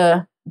ways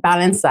to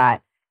balance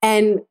that.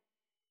 And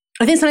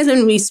I think sometimes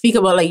when we speak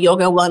about like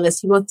yoga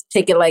wellness, people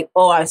take it like,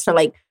 oh, I start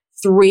like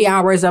 3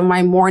 hours of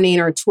my morning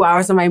or 2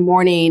 hours of my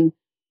morning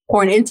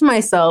pouring into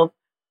myself.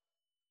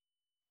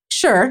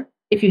 Sure,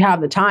 if you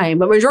have the time,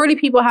 but majority of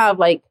people have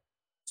like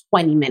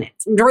 20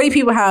 minutes. Majority of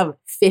people have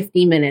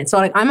 50 minutes. So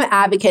like I'm an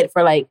advocate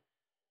for like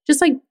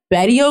just like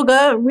bed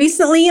yoga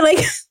recently, like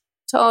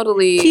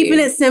totally keeping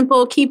it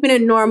simple, keeping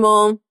it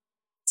normal,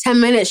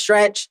 10-minute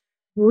stretch,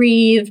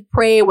 breathe,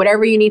 pray,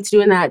 whatever you need to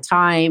do in that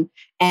time.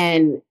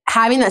 And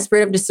having that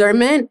spirit of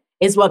discernment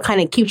is what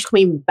kind of keeps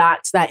coming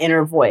back to that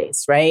inner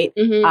voice, right?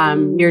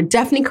 Mm-hmm. You're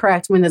definitely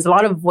correct when there's a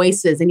lot of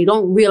voices and you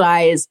don't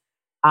realize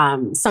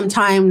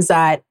sometimes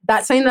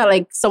that's something that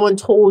like someone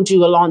told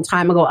you a long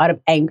time ago out of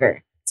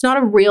anger. It's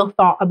not a real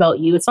thought about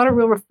you. It's not a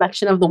real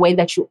reflection of the way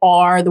that you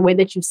are, the way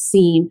that you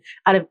seem.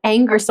 Out of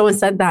anger, someone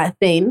said that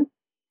thing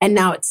and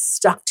now it's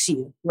stuck to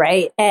you,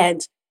 right?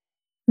 And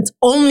it's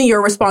only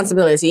your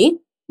responsibility,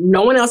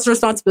 no one else's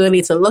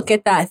responsibility to look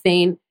at that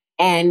thing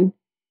and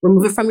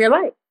remove it from your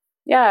life.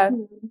 Yeah.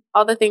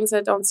 All the things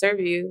that don't serve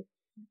you.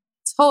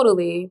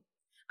 Totally.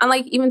 And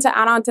like, even to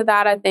add on to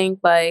that, I think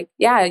like,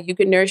 yeah, you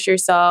can nourish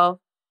yourself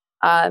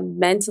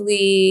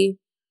mentally,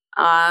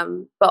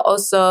 but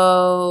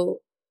also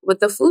with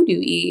the food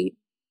you eat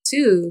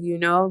too, you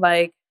know,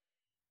 like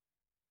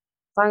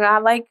I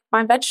like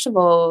my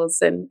vegetables,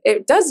 and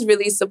it does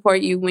really support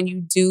you when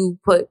you do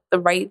put the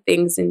right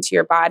things into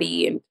your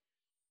body. And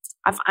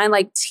I find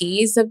like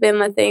teas have been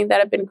the thing that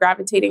I've been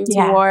gravitating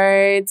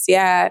towards.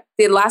 Yeah.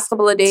 The last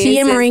couple of days. Tea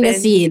and moringa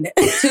seed.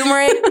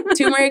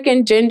 Turmeric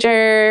and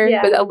ginger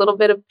with a little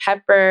bit of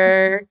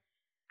pepper.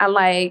 And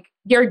like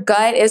your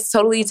gut is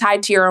totally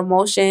tied to your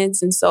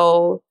emotions. And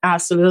so.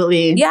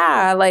 Absolutely.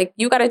 Yeah. Like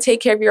you got to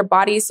take care of your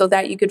body so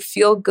that you could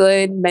feel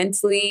good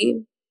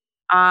mentally.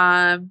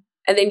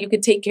 And then you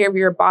could take care of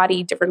your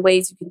body different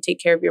ways. You can take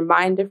care of your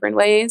mind different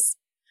ways.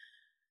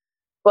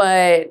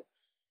 But.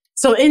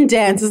 So in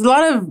dance, there's a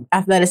lot of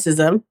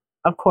athleticism,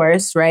 of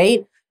course,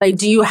 right? Like,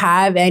 do you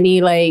have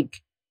any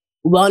like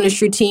wellness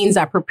routines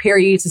that prepare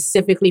you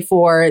specifically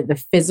for the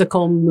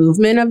physical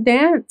movement of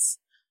dance?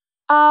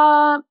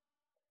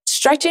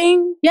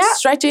 Stretching. Yeah.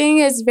 Stretching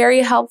is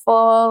very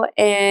helpful.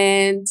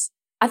 And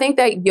I think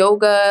that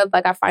yoga,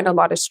 like I find a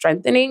lot of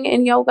strengthening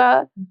in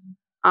yoga.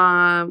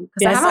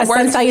 Yes,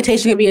 sun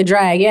salutation can be a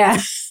drag.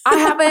 Yeah. I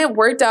haven't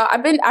worked out.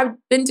 I've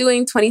been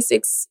doing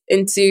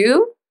 26-2.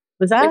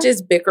 Which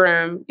is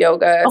Bikram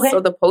yoga. Okay. So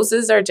the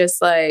poses are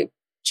just like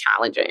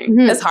challenging.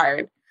 Mm-hmm. It's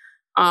hard.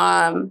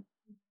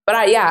 But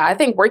I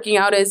think working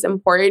out is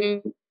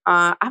important.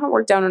 I haven't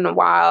worked out in a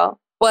while.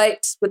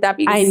 But with that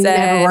being said,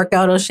 I never work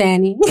out,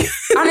 Oshani.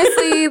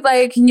 Honestly,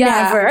 like,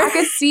 never. I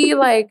could see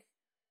like,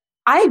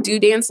 I do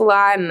dance a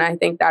lot and I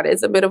think that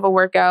is a bit of a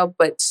workout,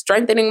 but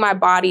strengthening my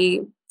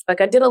body, like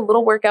I did a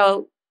little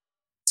workout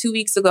 2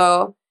 weeks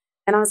ago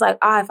and I was like,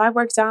 if I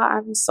worked out,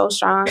 I'd be so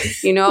strong,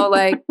 you know,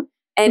 like,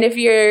 and if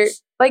you're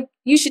like,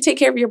 you should take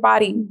care of your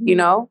body, you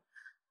know,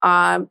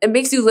 it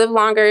makes you live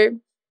longer.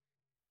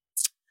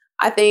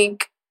 I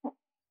think,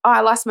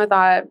 I lost my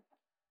thought.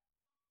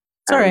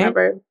 It's all right.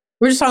 Remember.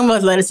 We're just talking about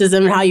athleticism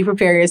and how you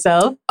prepare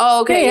yourself.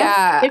 Oh, okay.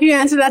 Yeah. If you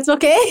answer, that's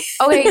okay.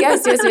 Okay.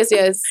 Yes.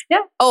 Yeah.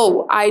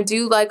 Oh, I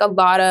do like a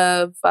lot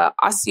of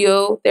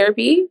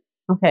osteotherapy.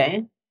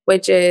 Okay.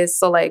 Which is,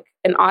 so like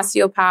an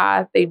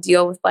osteopath, they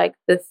deal with like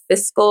the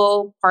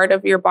fiscal part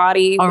of your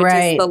body, which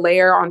is the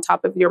layer on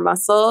top of your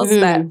muscles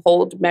that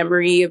hold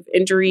memory of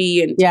injury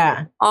and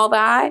all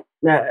that.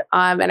 Yeah.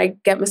 And I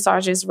get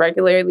massages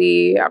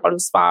regularly. I go to the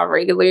spa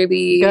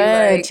regularly.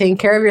 Good. Like, taking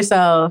care of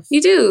yourself.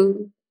 You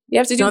do. You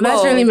have to do both.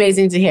 That's really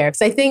amazing to hear.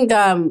 Because I think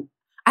I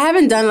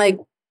haven't done like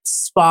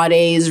spa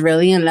days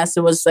really, unless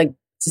it was like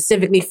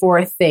specifically for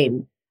a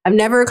thing. I've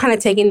never kind of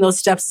taken those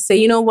steps to say,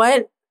 you know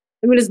what?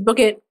 Let me just book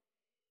it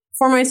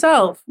for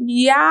myself.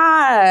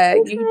 Yeah,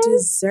 you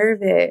deserve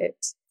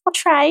it. I'll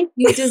try.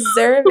 You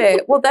deserve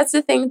it. Well, that's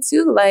the thing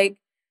too. Like,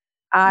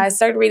 I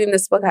started reading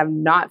this book. I have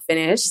not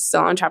finished.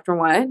 Still on chapter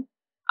 1.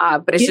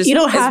 But it's just you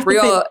don't have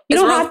real. You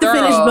don't have to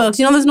finish books.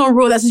 You know, there's no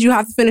rule that says you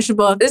have to finish a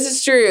book. This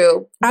is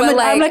true. I'm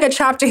like a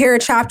chapter here, a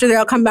chapter there.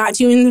 I'll come back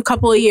to you in a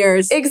couple of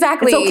years.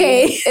 Exactly. It's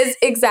okay. It's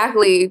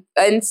exactly.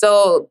 And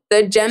so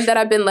the gem that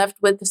I've been left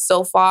with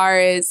so far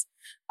is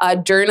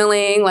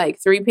journaling, like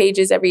 3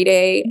 pages every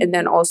day, and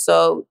then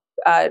also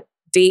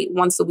date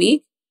once a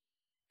week.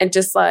 And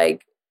just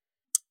like,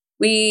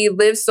 we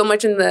live so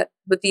much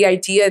with the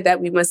idea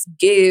that we must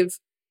give,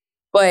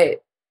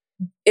 but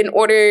in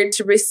order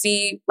to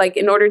receive, like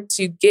in order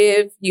to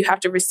give, you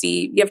have to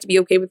receive, you have to be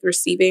okay with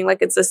receiving. Like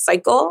it's a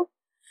cycle.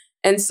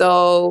 And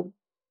so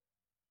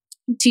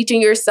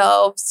teaching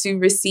yourself to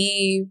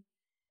receive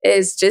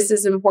is just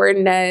as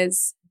important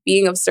as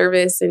being of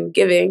service and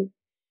giving.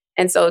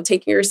 And so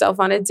taking yourself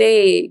on a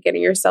date,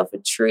 getting yourself a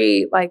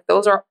treat, like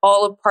those are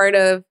all a part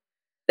of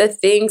the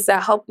things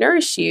that help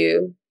nourish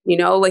you. You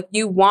know, like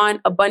you want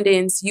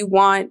abundance, you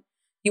want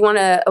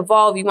to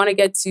evolve, you want to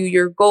get to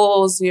your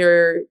goals,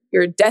 your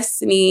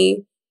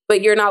destiny,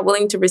 but you're not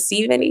willing to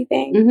receive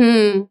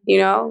anything. You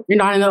know, you're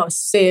not in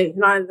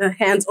the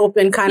hands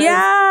open kind of.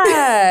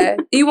 Yeah,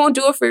 you won't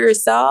do it for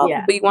yourself,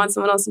 but you want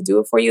someone else to do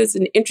it for you. It's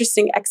an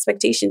interesting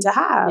expectation to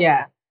have.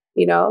 Yeah,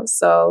 you know,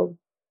 so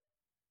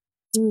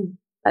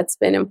that's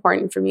been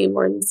important for me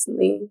more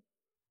recently.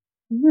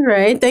 All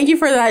right. Thank you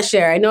for that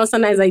share. I know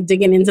sometimes like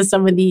digging into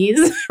some of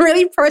these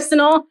really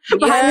personal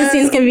behind the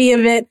scenes can be a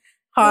bit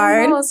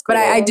hard, but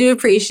I do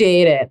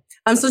appreciate it.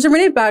 So to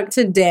bring it back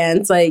to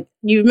dance, like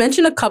you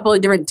mentioned a couple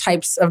of different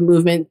types of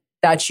movement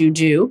that you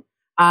do.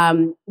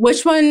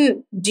 Which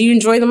one do you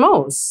enjoy the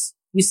most?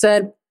 You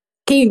said,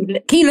 can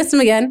you list them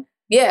again?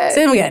 Yeah.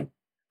 Say them again.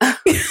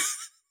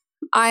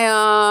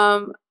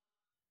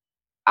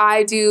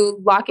 I do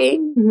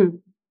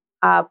locking,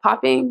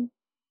 popping,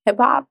 hip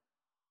hop,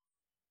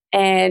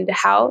 and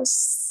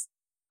house,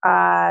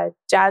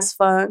 jazz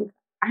funk.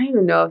 I don't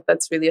even know if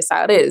that's really a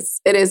style. It is.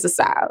 It is a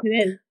style. It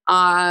is.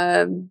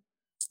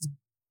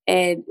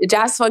 And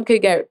jazz funk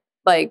could get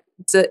like,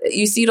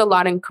 you see it a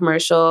lot in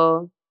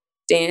commercial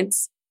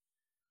dance.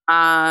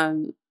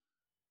 And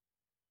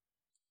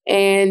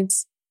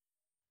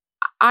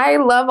I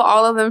love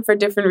all of them for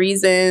different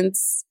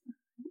reasons.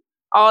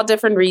 All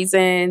different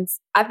reasons.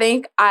 I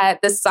think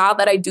the style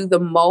that I do the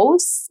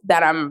most,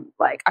 that I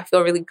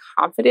feel really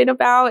confident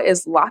about,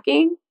 is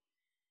locking.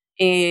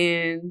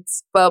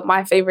 But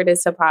my favorite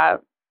is hip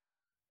hop.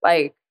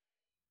 Like,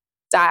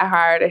 die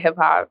hard hip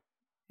hop,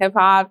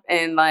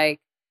 and like,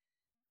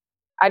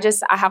 I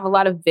have a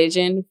lot of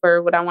vision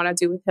for what I want to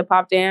do with hip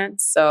hop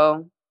dance.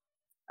 So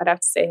I'd have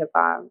to say hip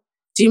hop.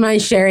 Do you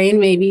mind sharing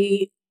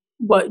maybe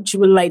what you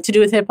would like to do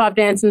with hip hop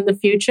dance in the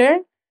future?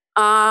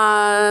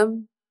 Yeah,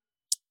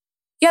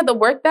 the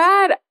work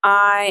that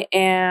I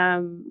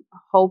am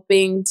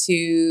hoping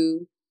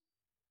to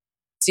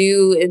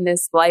do in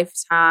this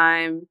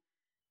lifetime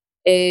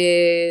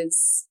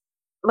is,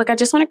 like, I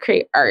just want to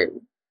create art.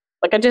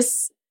 Like,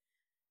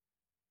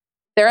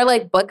 there are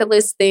like bucket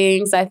list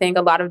things I think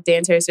a lot of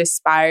dancers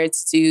aspire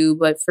to do,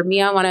 but for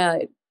me, I want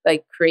to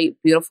like create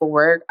beautiful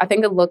work. I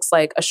think it looks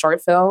like a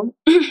short film.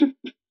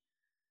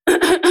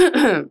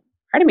 Pardon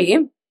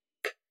me.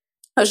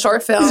 A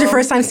short film. This is your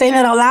first time saying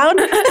that out loud?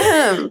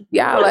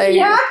 Yeah, like,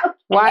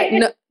 why?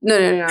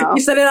 No.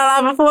 You said it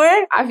out loud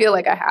before? I feel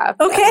like I have.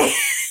 Okay.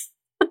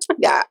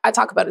 Yeah, I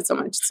talk about it so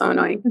much. It's so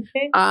annoying.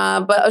 Okay.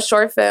 But a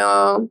short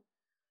film,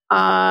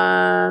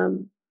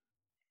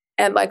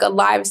 and like a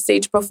live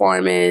stage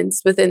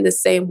performance within the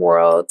same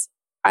world.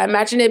 I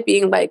imagine it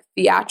being like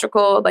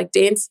theatrical, like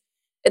dance.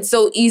 It's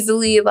so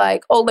easily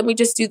like, oh, let me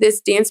just do this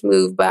dance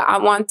move. But I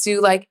want to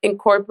like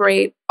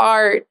incorporate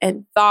art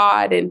and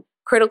thought and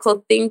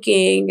critical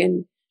thinking,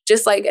 and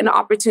just like an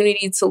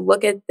opportunity to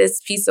look at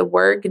this piece of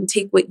work and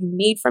take what you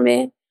need from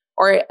it,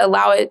 or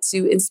allow it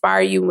to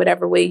inspire you in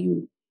whatever way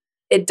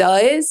it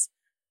does.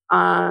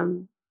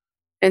 And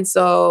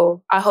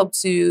so I hope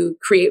to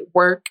create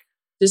work,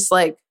 just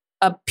like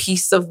a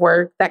piece of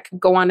work that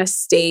could go on a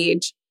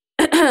stage,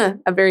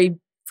 a very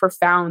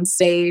profound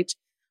stage,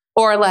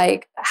 or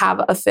like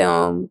have a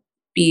film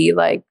be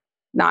like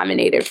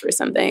nominated for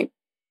something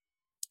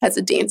as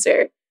a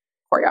dancer,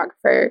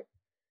 choreographer.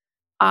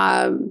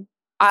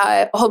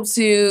 I hope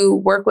to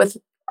work with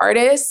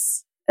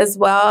artists as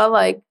well,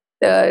 like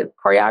the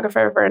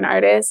choreographer for an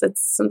artist.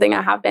 It's something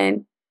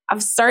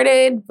I've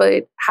started,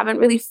 but haven't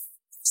really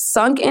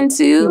sunk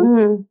into.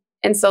 Mm-hmm.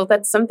 And so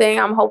that's something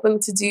I'm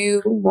hoping to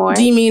do more.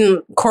 Do you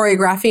mean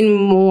choreographing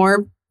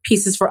more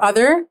pieces for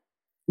other?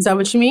 Is that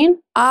what you mean?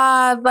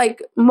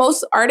 Like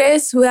most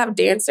artists who have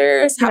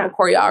dancers have a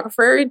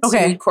choreographer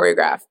to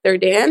choreograph their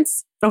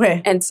dance.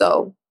 Okay. And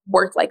so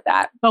work like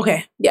that.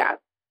 Okay. Yeah.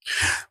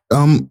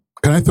 Can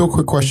I throw a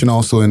quick question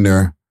also in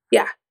there?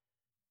 Yeah.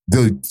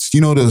 The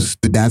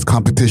dance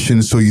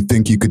competitions, So You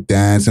Think You Could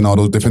Dance and all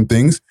those different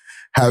things.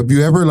 Have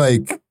you ever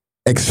like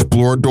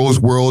explored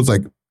those worlds,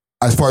 like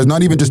as far as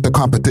not even just the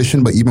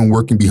competition, but even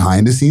working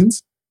behind the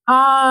scenes?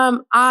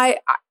 I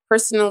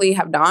personally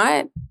have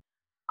not.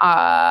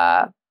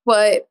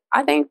 But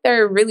I think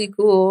they're really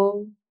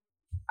cool.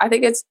 I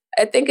think it's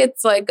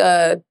like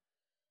a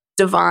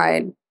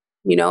divine,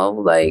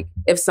 like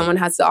if someone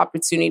has the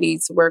opportunity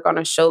to work on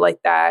a show like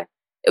that,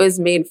 it was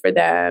made for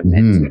them. Mm.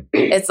 And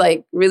it's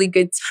like really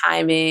good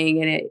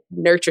timing, and it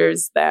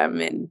nurtures them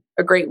in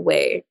a great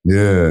way.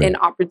 Yeah. And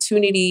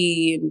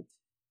opportunity. And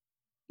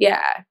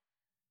yeah.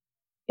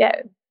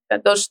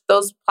 Those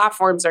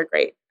platforms are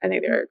great. I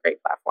think they're a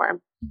great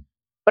platform.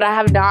 But I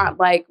have not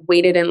like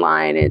waited in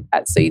line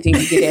at So You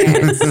Think You Could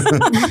Dance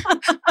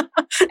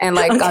and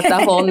like got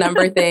the whole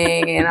number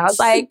thing, and I was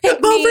like, pick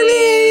vote for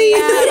me.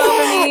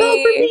 Yeah,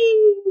 vote for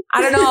me.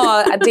 I don't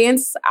know.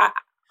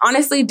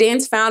 Honestly,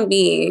 dance found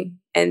me,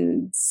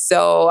 and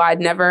so I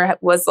never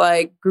was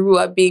like grew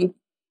up being.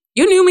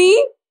 You knew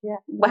me. Yeah.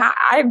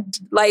 I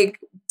like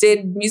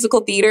did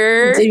musical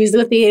theater.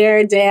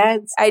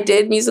 Dance. I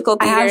did musical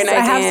theater, I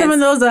have some of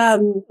those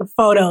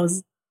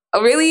photos.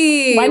 Oh,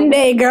 really? One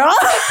day, girl.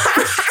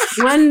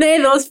 One day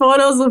those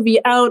photos will be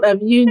out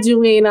of you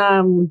doing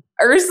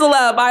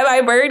Ursula, Bye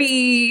Bye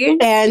Birdie.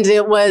 And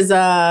it was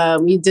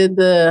we did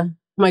the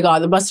Oh my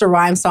God, the Busta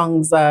Rhymes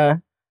songs that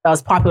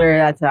was popular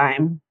at that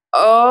time.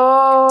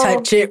 Oh.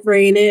 Touch it,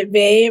 bring it,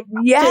 babe.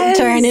 Yes.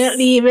 Turn it,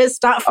 leave it,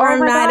 stop,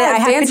 format it. I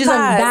have pictures of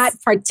that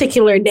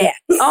particular dance.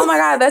 Oh my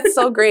God, that's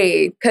so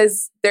great.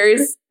 Because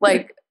there's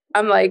like,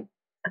 I'm like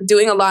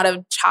doing a lot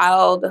of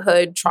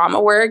childhood trauma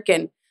work,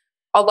 and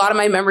a lot of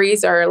my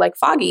memories are like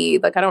foggy.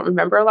 Like I don't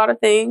remember a lot of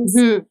things.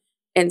 Mm-hmm.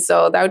 And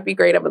so that would be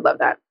great. I would love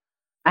that.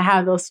 I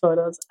have those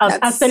photos.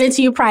 I'll send it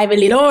to you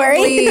privately. Don't worry.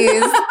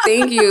 Please.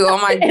 Thank you.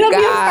 Oh my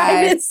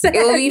God.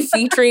 It'll be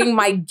featuring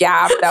my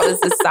gap that was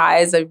the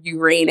size of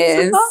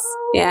Uranus.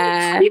 Oh,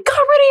 yeah. You got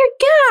rid of your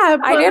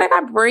gap. I did. I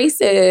got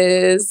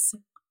braces.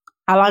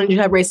 How long did you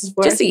have braces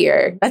for? Just a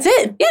year. That's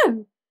it? Yeah.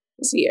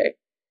 Just a year.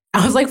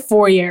 I was like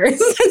 4 years.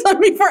 It took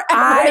me forever.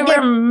 I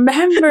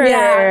remember.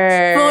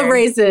 Yeah. Full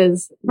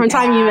braces from the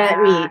time you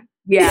met me.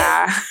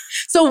 Yeah.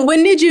 So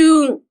when did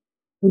you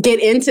get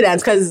into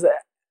dance? Because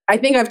I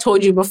think I've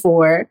told you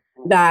before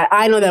that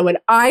I know that when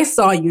I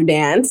saw you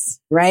dance,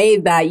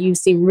 right, that you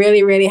seem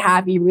really, really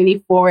happy,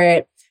 really for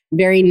it,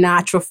 very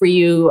natural for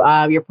you.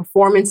 Your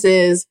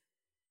performances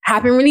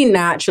happen really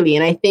naturally.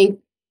 And I think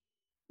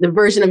the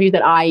version of you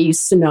that I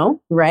used to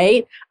know,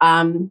 right,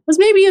 was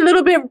maybe a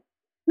little bit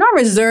not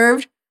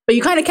reserved, but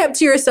you kind of kept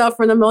to yourself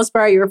for the most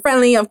part. You were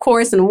friendly, of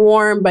course, and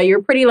warm, but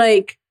you're pretty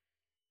like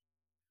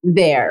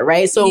there,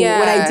 right? So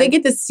when I did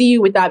get to see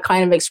you with that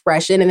kind of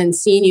expression and then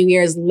seeing you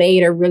years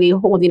later really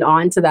holding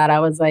on to that, I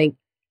was like,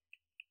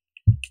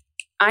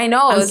 I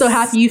know. I'm so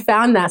happy you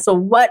found that. So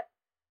what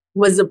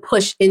was the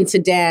push into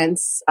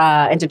dance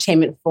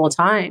entertainment full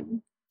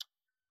time?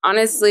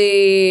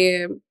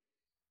 Honestly,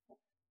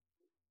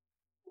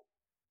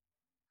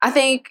 I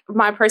think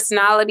my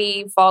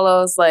personality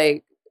follows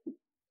like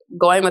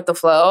going with the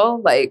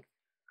flow. Like,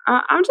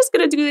 I'm just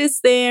going to do this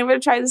thing. I'm going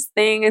to try this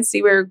thing and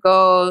see where it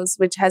goes,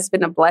 which has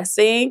been a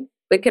blessing,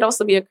 but it could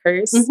also be a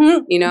curse,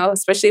 you know,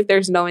 especially if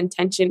there's no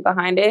intention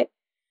behind it.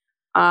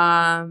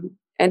 And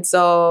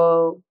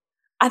so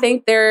I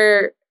think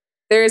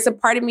there's a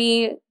part of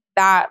me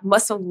that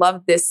must have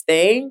loved this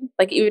thing.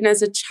 Like even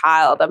as a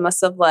child, I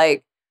must have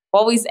like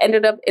always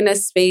ended up in a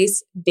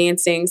space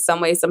dancing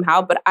some way,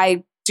 somehow. But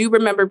I do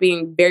remember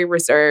being very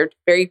reserved,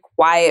 very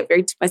quiet,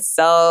 very to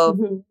myself.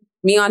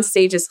 Me on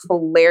stage is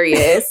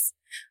hilarious.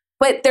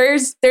 But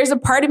there's a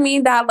part of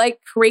me that like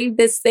craved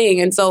this thing.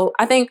 And so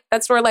I think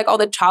that's where like all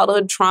the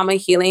childhood trauma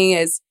healing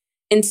is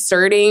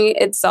inserting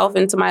itself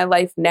into my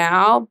life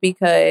now,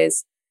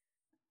 because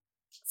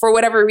for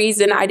whatever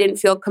reason, I didn't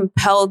feel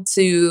compelled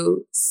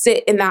to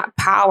sit in that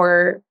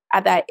power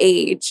at that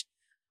age.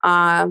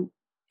 And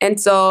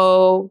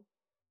so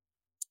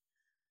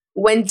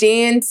when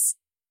dance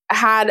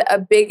had a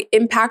big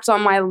impact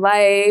on my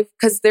life,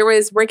 because there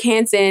was Rick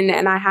Hansen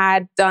and I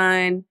had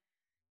done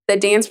the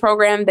dance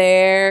program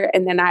there.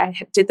 And then I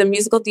did the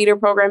musical theater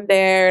program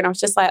there. And I was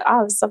just like,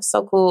 oh, this stuff's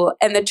so cool.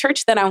 And the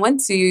church that I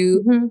went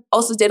to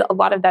also did a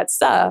lot of that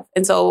stuff.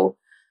 And so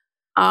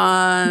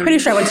I'm pretty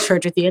sure I went to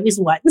church with you at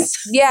least once.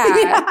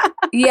 Yeah.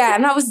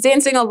 And I was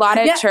dancing a lot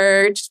at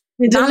church.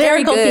 Not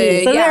very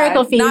good.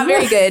 Not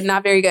very good.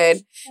 Not very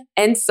good.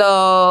 And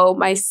so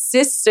my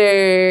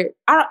sister,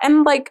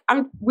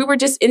 we were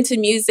just into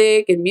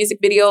music and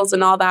music videos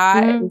and all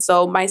that. And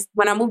so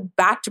when I moved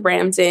back to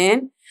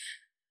Brampton,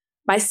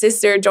 my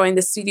sister joined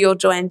the studio,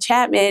 Joanne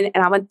Chapman,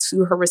 and I went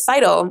to her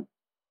recital.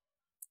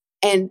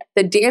 And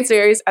the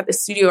dancers at the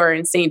studio are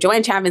insane.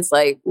 Joanne Chapman's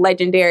like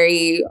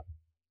legendary.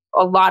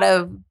 A lot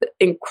of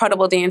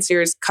incredible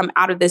dancers come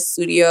out of this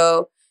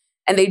studio,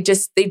 and they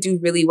do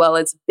really well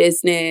as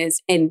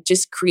business and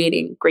just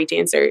creating great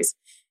dancers.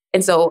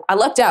 And so I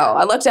lucked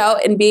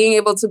out in being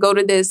able to go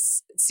to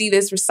see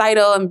this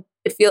recital and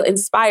feel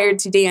inspired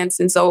to dance.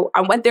 And so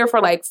I went there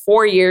for like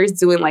 4 years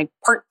doing like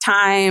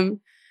part-time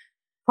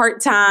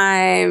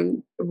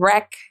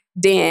rec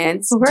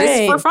dance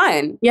just for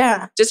fun.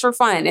 Yeah. Just for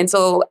fun.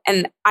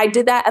 And I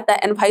did that at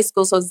the end of high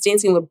school. So I was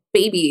dancing with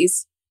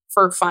babies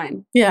for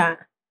fun. Yeah.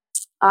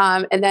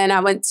 And then I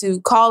went to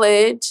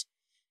college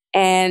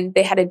and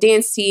they had a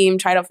dance team,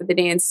 tried out for the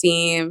dance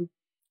team.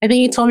 I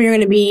think you told me you were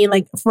going to be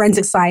like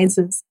forensic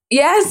sciences.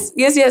 Yes.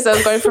 I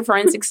was going for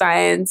forensic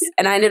science,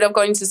 and I ended up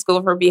going to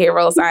school for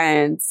behavioral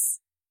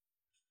science.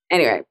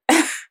 Anyway,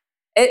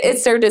 it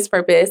served its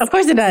purpose. Of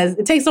course it does.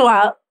 It takes a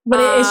while, but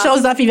it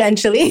shows up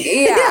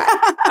eventually.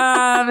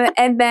 Yeah.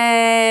 And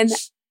then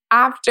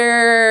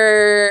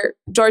after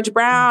George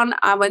Brown,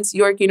 I went to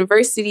York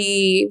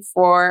University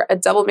for a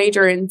double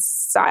major in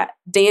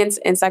dance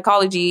and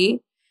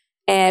psychology.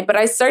 But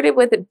I started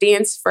with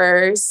dance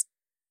first,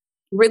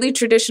 really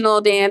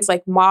traditional dance,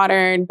 like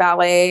modern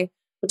ballet,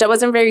 which I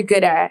wasn't very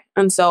good at.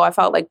 And so I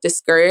felt like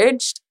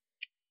discouraged.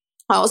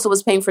 I also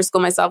was paying for school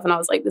myself, and I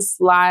was like, this is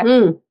a lot.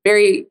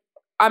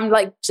 I'm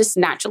like just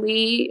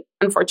naturally,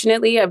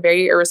 unfortunately, a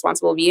very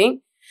irresponsible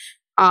being.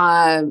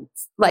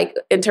 Like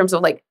in terms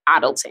of like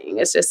adulting,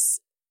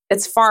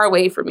 it's far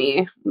away from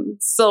me. I'm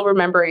still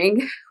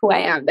remembering who I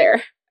am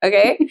there.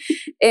 Okay.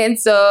 And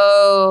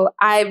so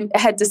I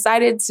had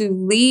decided to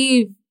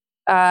leave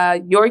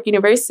York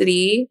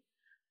University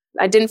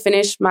I didn't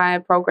finish my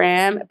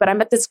program, but I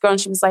met this girl and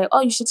she was like,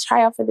 oh, you should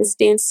try out for this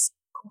dance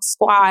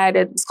squad.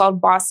 It's called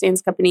Boss Dance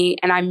Company.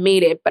 And I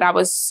made it, but I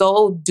was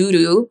so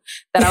doo-doo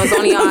that I was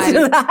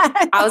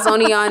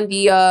only on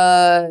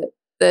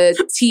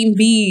the Team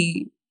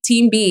B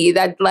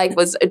that like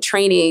was a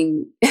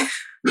training. It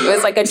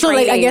was like a so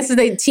training. Like, I guess it's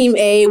like Team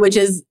A, which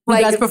is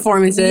like best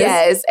performances.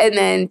 Yes. And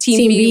then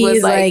Team B was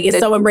is like if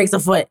someone breaks a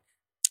foot.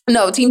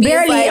 No, Team B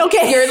barely, is like,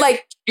 okay.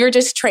 You're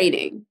just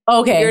training.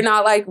 Okay. You're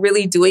not like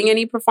really doing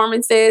any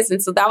performances.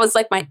 And so that was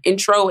like my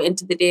intro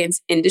into the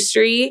dance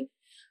industry.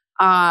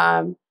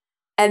 And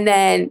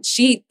then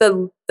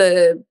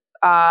the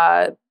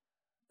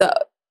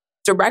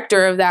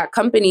director of that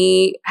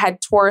company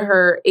had tore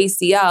her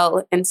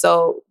ACL. And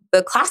so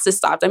the classes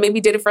stopped. I maybe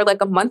did it for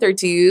like a month or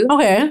two.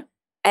 Okay.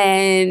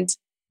 And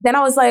then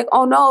I was like,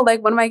 oh no,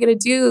 like, what am I going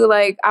to do?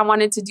 Like, I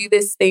wanted to do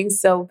this thing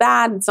so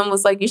bad. And someone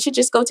was like, you should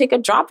just go take a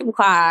drop-in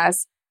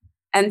class.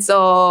 And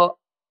so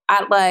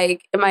at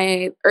like in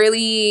my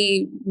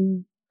early-ish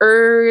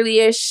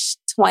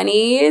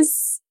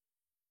 20s,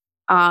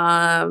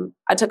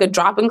 I took a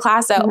drop-in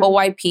class at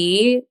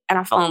OYP and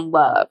I fell in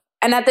love.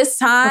 And at this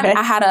time,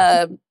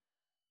 I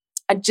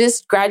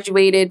just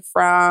graduated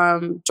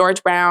from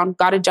George Brown,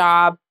 got a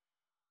job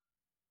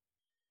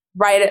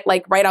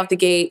right out the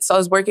gate. So I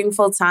was working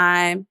full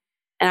time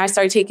and I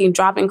started taking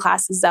drop-in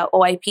classes at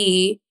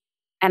OYP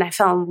and I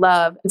fell in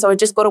love. And so I would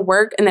just go to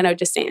work and then I would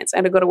just dance. I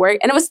had to go to work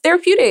and it was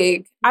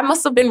therapeutic. I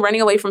must have been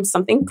running away from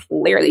something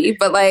clearly,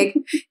 but like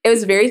it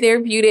was very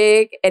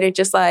therapeutic and it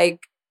just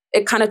like,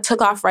 it kind of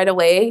took off right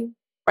away.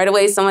 Right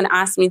away, someone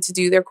asked me to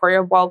do their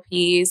choreo ball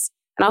piece.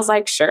 And I was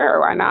like, sure,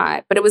 why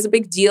not? But it was a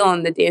big deal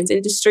in the dance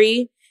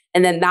industry.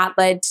 And then that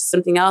led to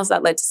something else,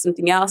 that led to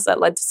something else, that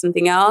led to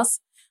something else.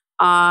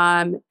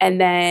 And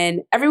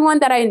then everyone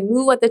that I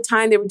knew at the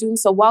time, they were doing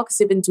so well because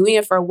they've been doing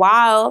it for a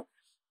while.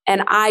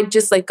 And I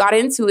just like got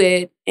into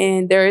it.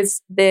 And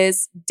there's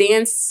this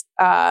dance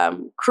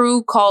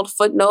crew called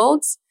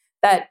Footnotes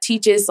that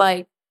teaches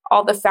like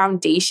all the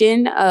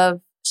foundation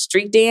of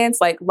street dance,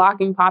 like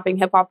locking, popping,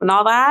 hip hop and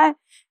all that.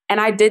 And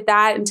I did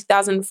that in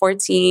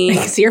 2014. I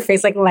see your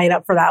face like light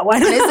up for that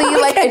one. Honestly,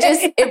 like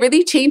it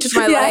really changed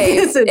my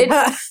life. It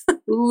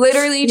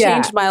literally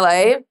changed my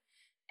life.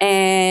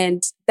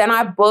 And then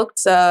I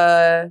booked,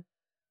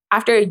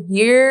 after a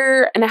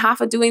year and a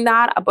half of doing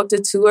that, I booked a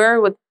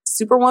tour with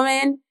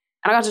Superwoman and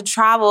I got to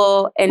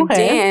travel and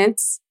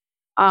dance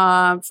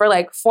for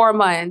like 4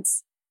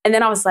 months. And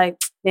then I was like,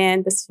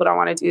 man, this is what I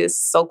want to do. This is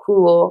so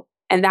cool.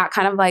 And that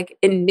kind of like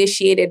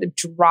initiated a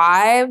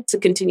drive to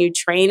continue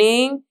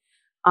training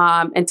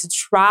and to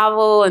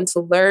travel and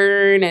to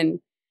learn. And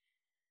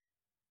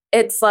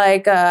it's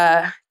like,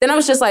 then I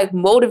was just like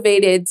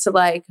motivated to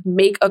like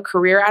make a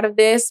career out of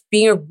this,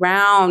 being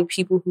around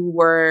people who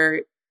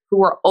were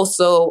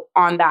also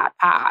on that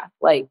path.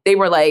 Like they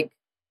were like,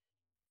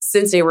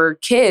 since they were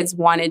kids,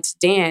 wanted to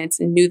dance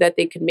and knew that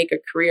they could make a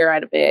career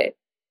out of it.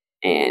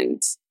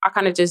 And I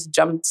kind of just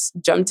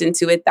jumped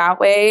into it that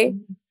way.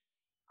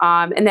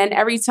 And then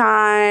every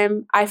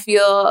time I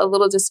feel a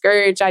little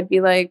discouraged, I'd be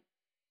like,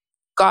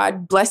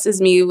 God blesses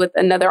me with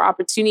another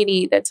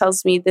opportunity that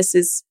tells me this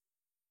is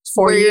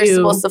where you're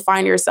supposed to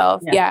find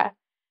yourself. Yeah.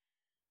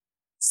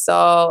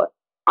 So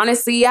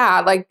honestly,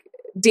 like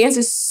dance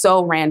is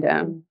so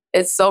random.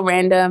 It's so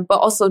random, but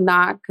also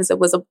not, because it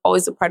was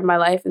always a part of my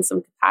life in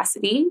some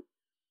capacity.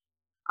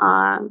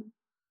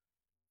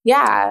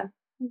 Yeah.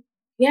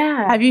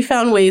 Have you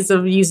found ways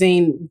of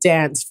using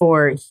dance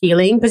for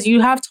healing? Because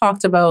you have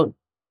talked about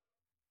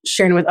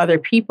sharing with other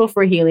people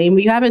for healing,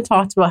 but you haven't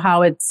talked about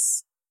how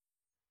it's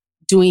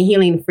doing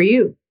healing for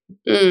you.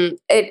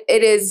 It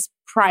is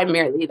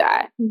primarily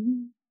that.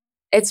 Mm-hmm.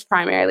 It's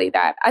primarily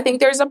that. I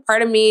think there's a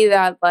part of me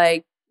that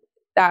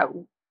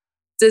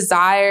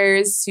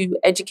desires to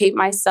educate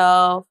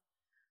myself.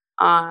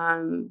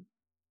 I'm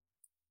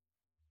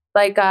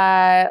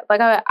a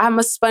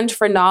sponge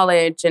for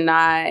knowledge, and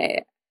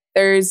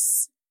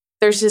there's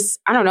just,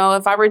 I don't know,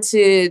 if I were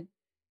to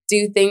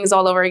do things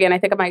all over again, I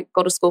think I might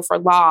go to school for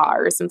law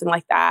or something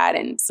like that,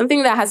 and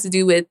something that has to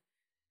do with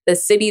the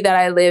city that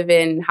I live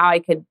in, how I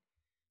could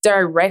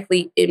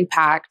directly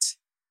impact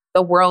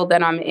the world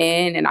that I'm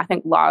in. And I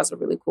think law is a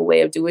really cool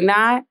way of doing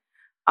that.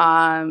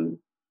 But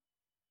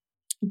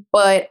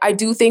I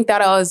do think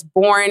that I was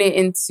born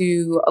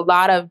into a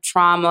lot of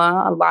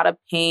trauma, a lot of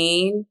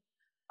pain,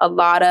 a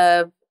lot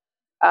of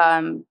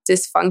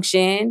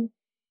dysfunction.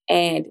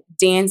 And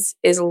dance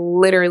is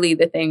literally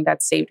the thing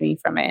that saved me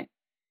from it.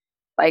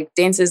 Like,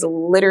 dance is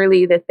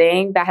literally the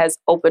thing that has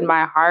opened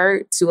my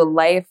heart to a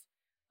life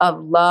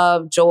of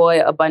love,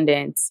 joy,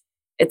 abundance.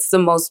 It's the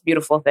most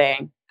beautiful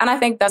thing. And I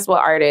think that's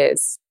what art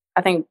is.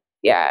 I think,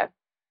 yeah.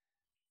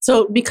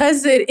 So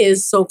because it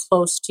is so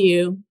close to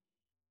you,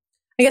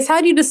 I guess,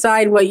 how do you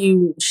decide what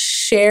you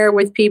share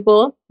with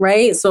people,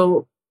 right?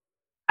 So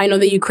I know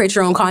that you create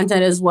your own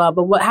content as well,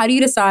 but how do you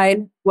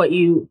decide what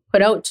you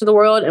put out to the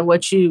world and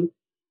what you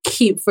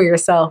keep for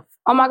yourself?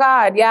 Oh my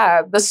God,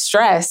 yeah, the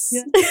stress.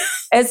 Yeah.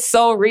 It's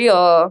so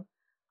real.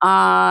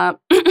 I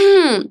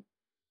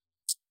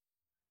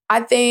I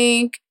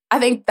think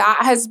that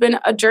has been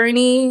a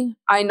journey.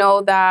 I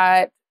know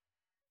that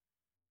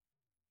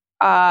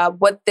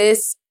what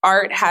this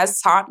art has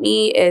taught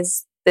me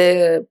is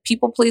the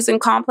people-pleasing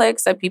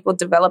complex that people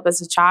develop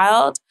as a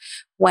child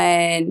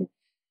when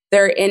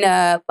they're in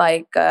a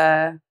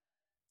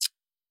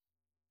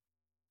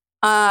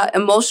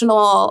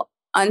emotional,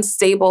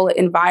 unstable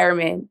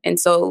environment. And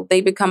so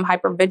they become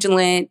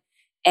hypervigilant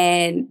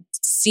and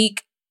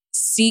seek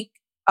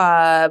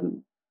other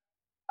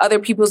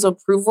people's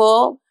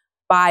approval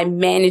by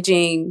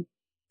managing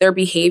their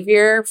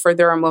behavior for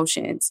their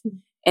emotions.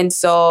 And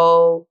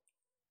so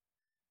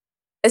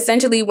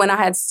essentially, when I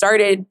had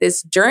started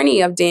this journey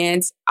of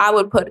dance, I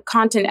would put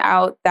content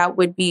out that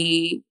would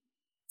be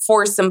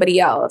for somebody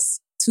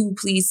else, to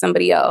please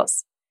somebody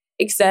else.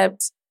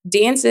 Except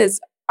dance is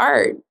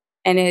art,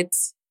 and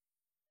it's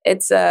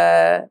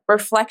a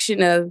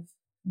reflection of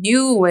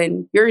you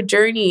and your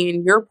journey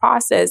and your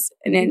process,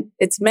 and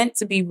it's meant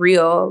to be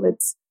real.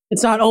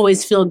 It's not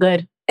always feel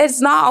good.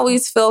 It's not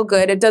always feel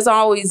good. It doesn't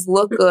always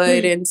look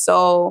good, and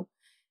so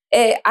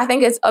I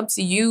think it's up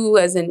to you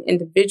as an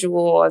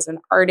individual, as an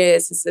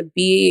artist, as a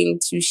being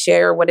to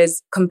share what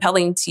is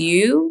compelling to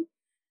you.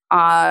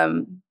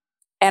 And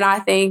I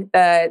think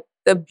that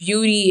the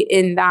beauty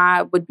in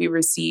that would be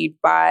received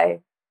by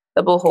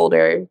the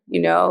beholder,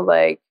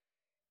 like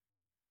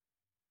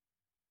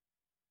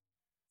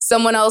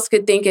someone else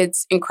could think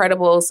it's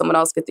incredible. Someone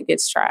else could think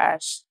it's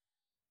trash.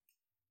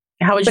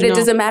 How would you know? It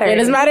doesn't matter. It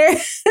doesn't matter.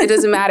 It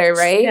doesn't matter,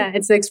 right? Yeah,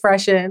 it's the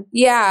expression.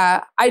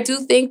 Yeah, I do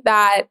think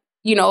that,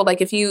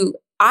 like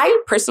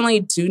I personally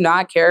do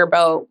not care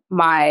about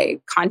my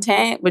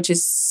content, which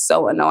is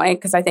so annoying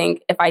because I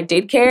think if I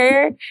did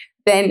care,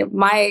 then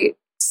my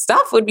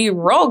stuff would be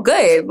real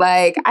good.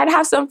 Like I'd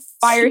have some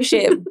fire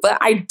shit, but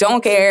I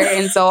don't care.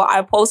 And so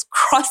I post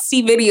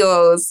crusty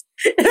videos.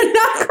 They're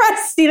not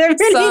crusty. They're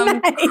really some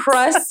nice.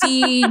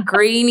 Crusty,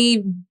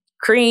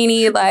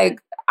 grainy,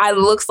 like I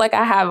looks like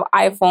I have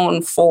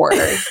iPhone 4.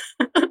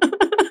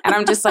 And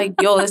I'm just like,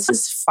 yo, this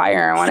is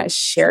fire. I want to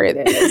share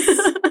this.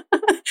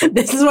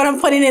 This is what I'm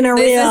putting in a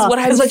reel. This is what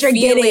I'm what you're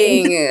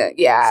feeling. getting.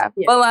 Yeah.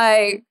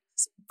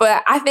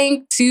 But I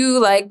think too,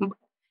 like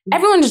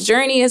everyone's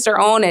journey is their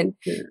own. And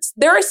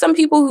there are some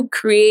people who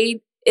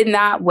create in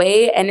that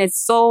way and it's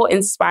so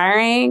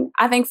inspiring.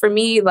 I think for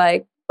me,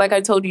 like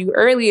I told you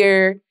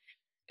earlier,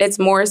 it's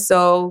more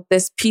so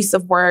this piece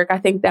of work. I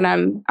think that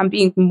I'm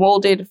being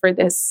molded for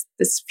this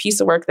piece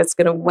of work that's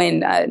going to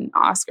win an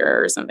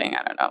Oscar or something.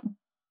 I don't know.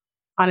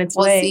 On its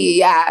way. We'll see.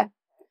 Yeah.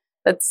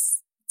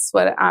 That's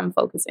what I'm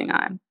focusing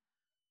on.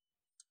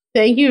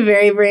 Thank you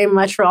very, very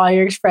much for all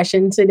your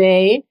expression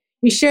today.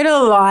 You shared a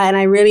lot and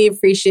I really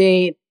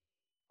appreciate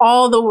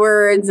all the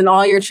words and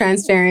all your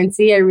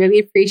transparency. I really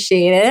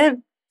appreciate it.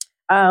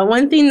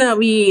 One thing that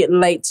we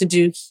like to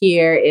do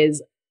here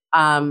is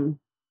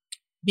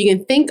you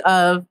can think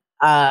of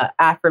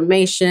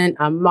affirmation,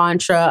 a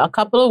mantra, a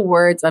couple of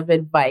words of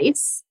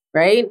advice,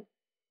 right?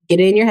 Get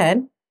it in your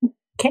head.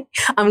 Okay.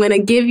 I'm going to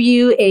give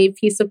you a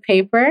piece of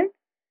paper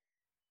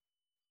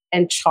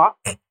and chalk.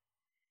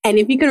 And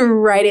if you can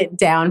write it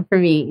down for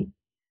me,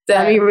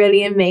 that'd be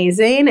really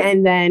amazing.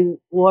 And then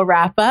we'll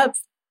wrap up.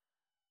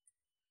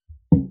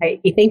 Are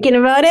you thinking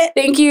about it?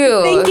 Thank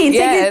you. Thinking.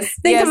 Yes.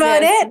 Think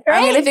about it. Right?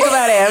 I'm going to think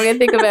about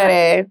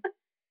it.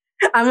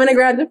 I'm going to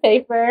grab the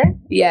paper.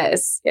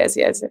 Yes.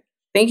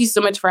 Thank you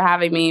so much for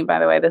having me, by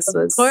the way. This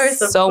was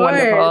so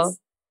wonderful.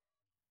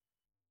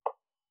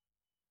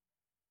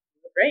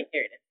 Right,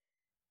 here it is.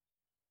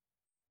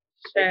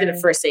 Sure. I did a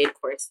first aid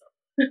course. So.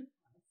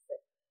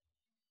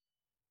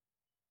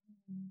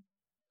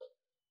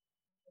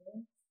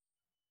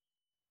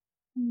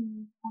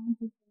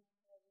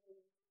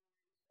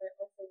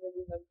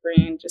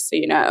 Green, just so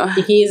you know.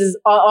 He uses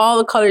all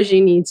the colors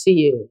you need to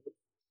use.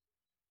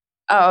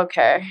 Oh,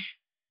 okay.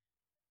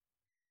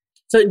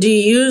 So do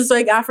you use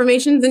like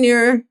affirmations in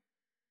your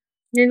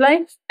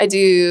life? I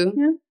do.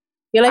 Yeah.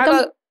 You like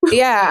them?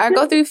 Yeah, I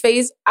go through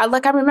phase. I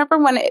remember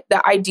when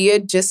the idea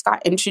just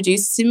got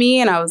introduced to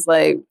me and I was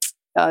like,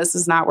 oh, this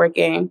is not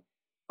working.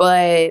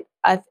 But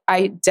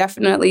I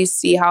definitely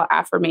see how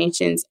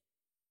affirmations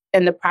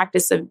and the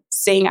practice of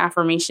saying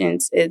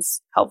affirmations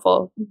is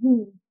helpful.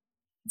 Mm-hmm.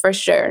 For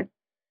sure.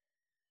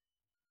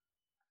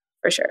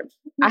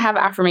 I have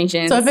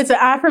affirmations. So if it's an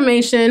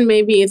affirmation,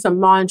 maybe it's a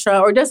mantra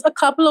or just a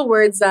couple of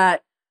words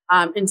that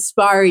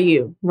inspire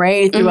you,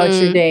 right? Throughout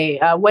your day.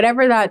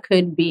 Whatever that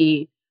could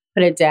be,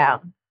 put it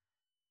down.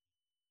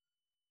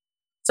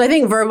 So I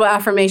think verbal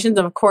affirmations,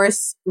 of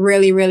course,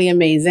 really, really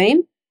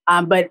amazing.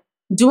 But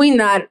doing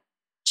that,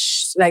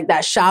 like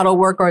that shadow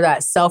work or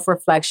that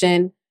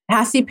self-reflection, it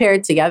has to be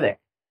paired together.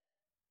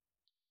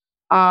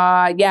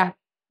 Yeah,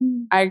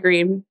 I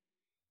agree.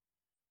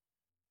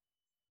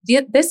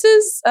 This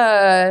is,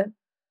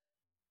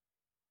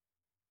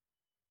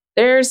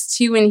 there's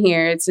 2 in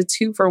here. It's a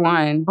 2 for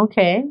 1.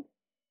 Okay.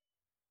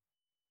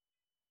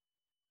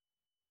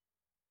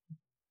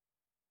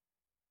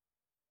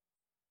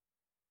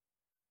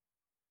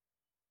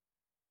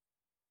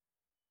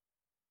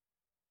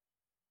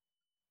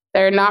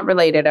 They're not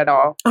related at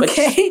all.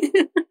 Okay.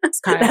 It's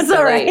kind of That's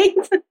all right.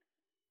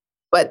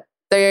 But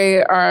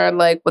they are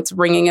like what's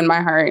ringing in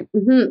my heart.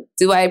 Mm-hmm.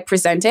 Do I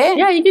present it?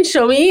 Yeah, you can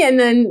show me and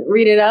then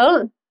read it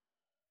out.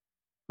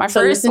 My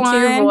first one.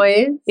 Listen to your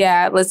voice.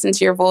 Yeah, listen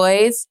to your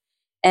voice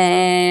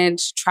and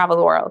travel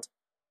the world.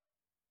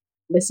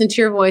 Listen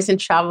to your voice and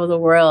travel the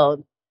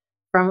world.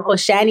 From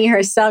Oshani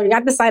herself. You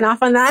got to sign off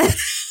on that.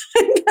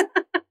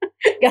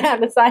 You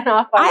have to sign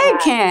off on that.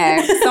 I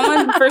can't.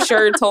 Someone for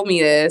sure told me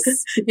this.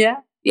 Yeah.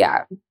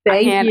 Yeah.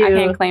 Thank you. I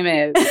can't claim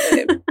it.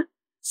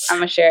 I'm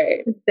going to share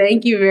it.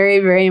 Thank you very,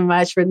 very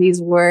much for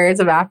these words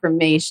of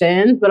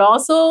affirmation, but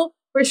also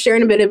for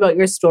sharing a bit about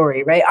your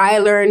story, right? I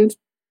learned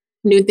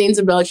new things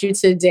about you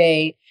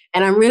today,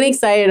 and I'm really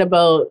excited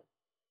about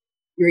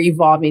your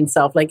evolving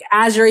self. Like,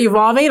 as you're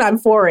evolving, I'm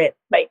for it.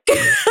 Like,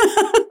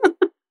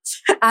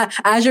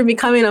 as you're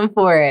becoming, I'm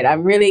for it.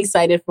 I'm really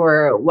excited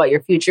for what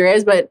your future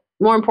is, but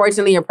more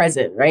importantly, your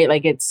present, right?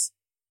 Like, it's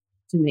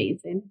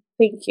amazing.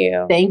 Thank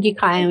you. Thank you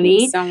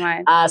kindly. Thank you so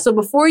much. So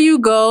before you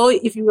go,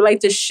 if you would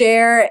like to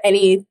share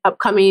any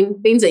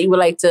upcoming things that you would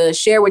like to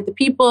share with the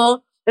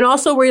people, and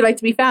also where you'd like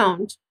to be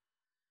found.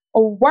 A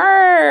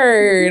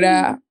word.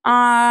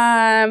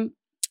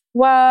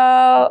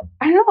 Well,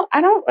 I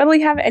don't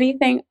really have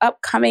anything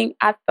upcoming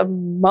at the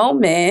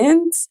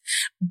moment,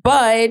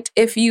 but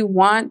if you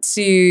want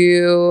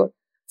to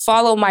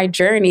follow my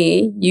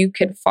journey, you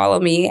could follow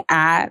me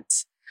at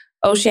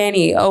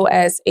Oshani,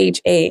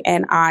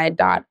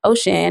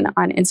 OSHANI.Ocean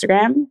on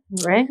Instagram.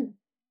 Right.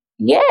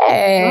 Yeah. All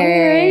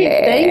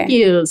right. Thank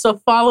you. So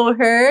follow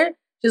her.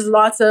 Just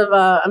lots of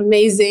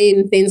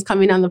amazing things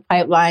coming on the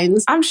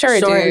pipelines. I'm sure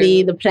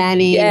shortly, the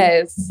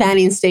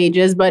planning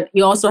stages, but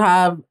you also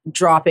have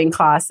drop-in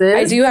classes.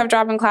 I do have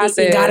drop-in classes.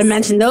 You got to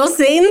mention those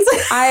things.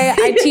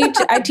 I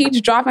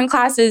teach drop-in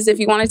classes. If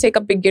you want to take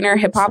a beginner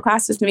hip-hop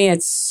class with me,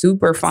 it's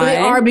super fun. So they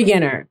are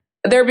beginner.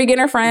 They're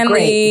beginner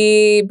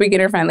friendly.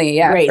 Beginner friendly,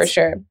 yeah, Great. For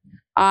sure.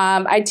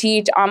 I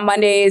teach on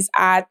Mondays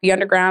at the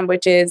Underground,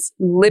 which is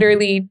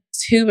literally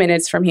 2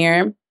 minutes from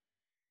here.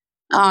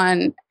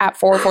 At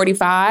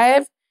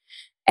 4:45.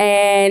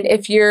 And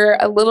if you're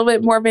a little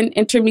bit more of an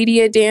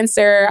intermediate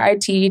dancer, I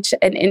teach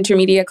an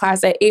intermediate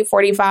class at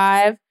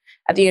 8:45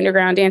 at the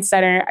Underground Dance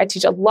Center. I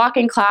teach a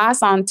locking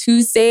class on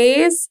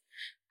Tuesdays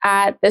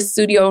at the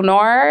Studio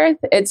North.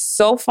 It's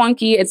so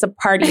funky. It's a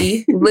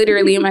party.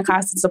 Literally in my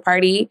class, it's a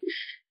party.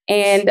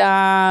 And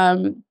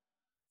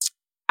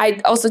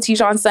I also teach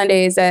on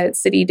Sundays at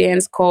City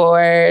Dance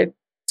Corps,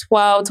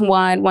 12 to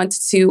 1, 1 to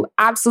 2,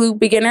 absolute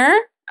beginner.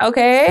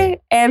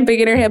 Okay. And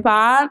beginner hip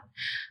hop.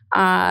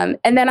 And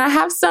then I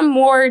have some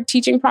more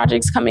teaching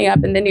projects coming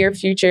up in the near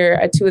future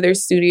at 2 other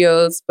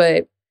studios,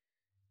 but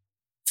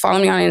follow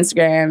me on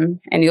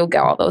Instagram and you'll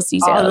get all those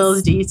details. All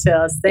those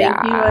details. Thank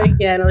you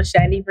again,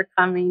 Oshani, for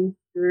coming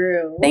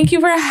through. Thank you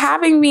for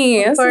having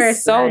me. This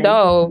is so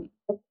dope.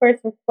 Of course.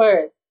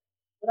 What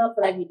else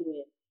would I be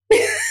doing?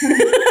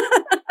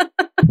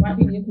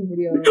 Watching YouTube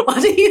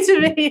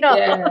videos.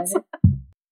 Yeah.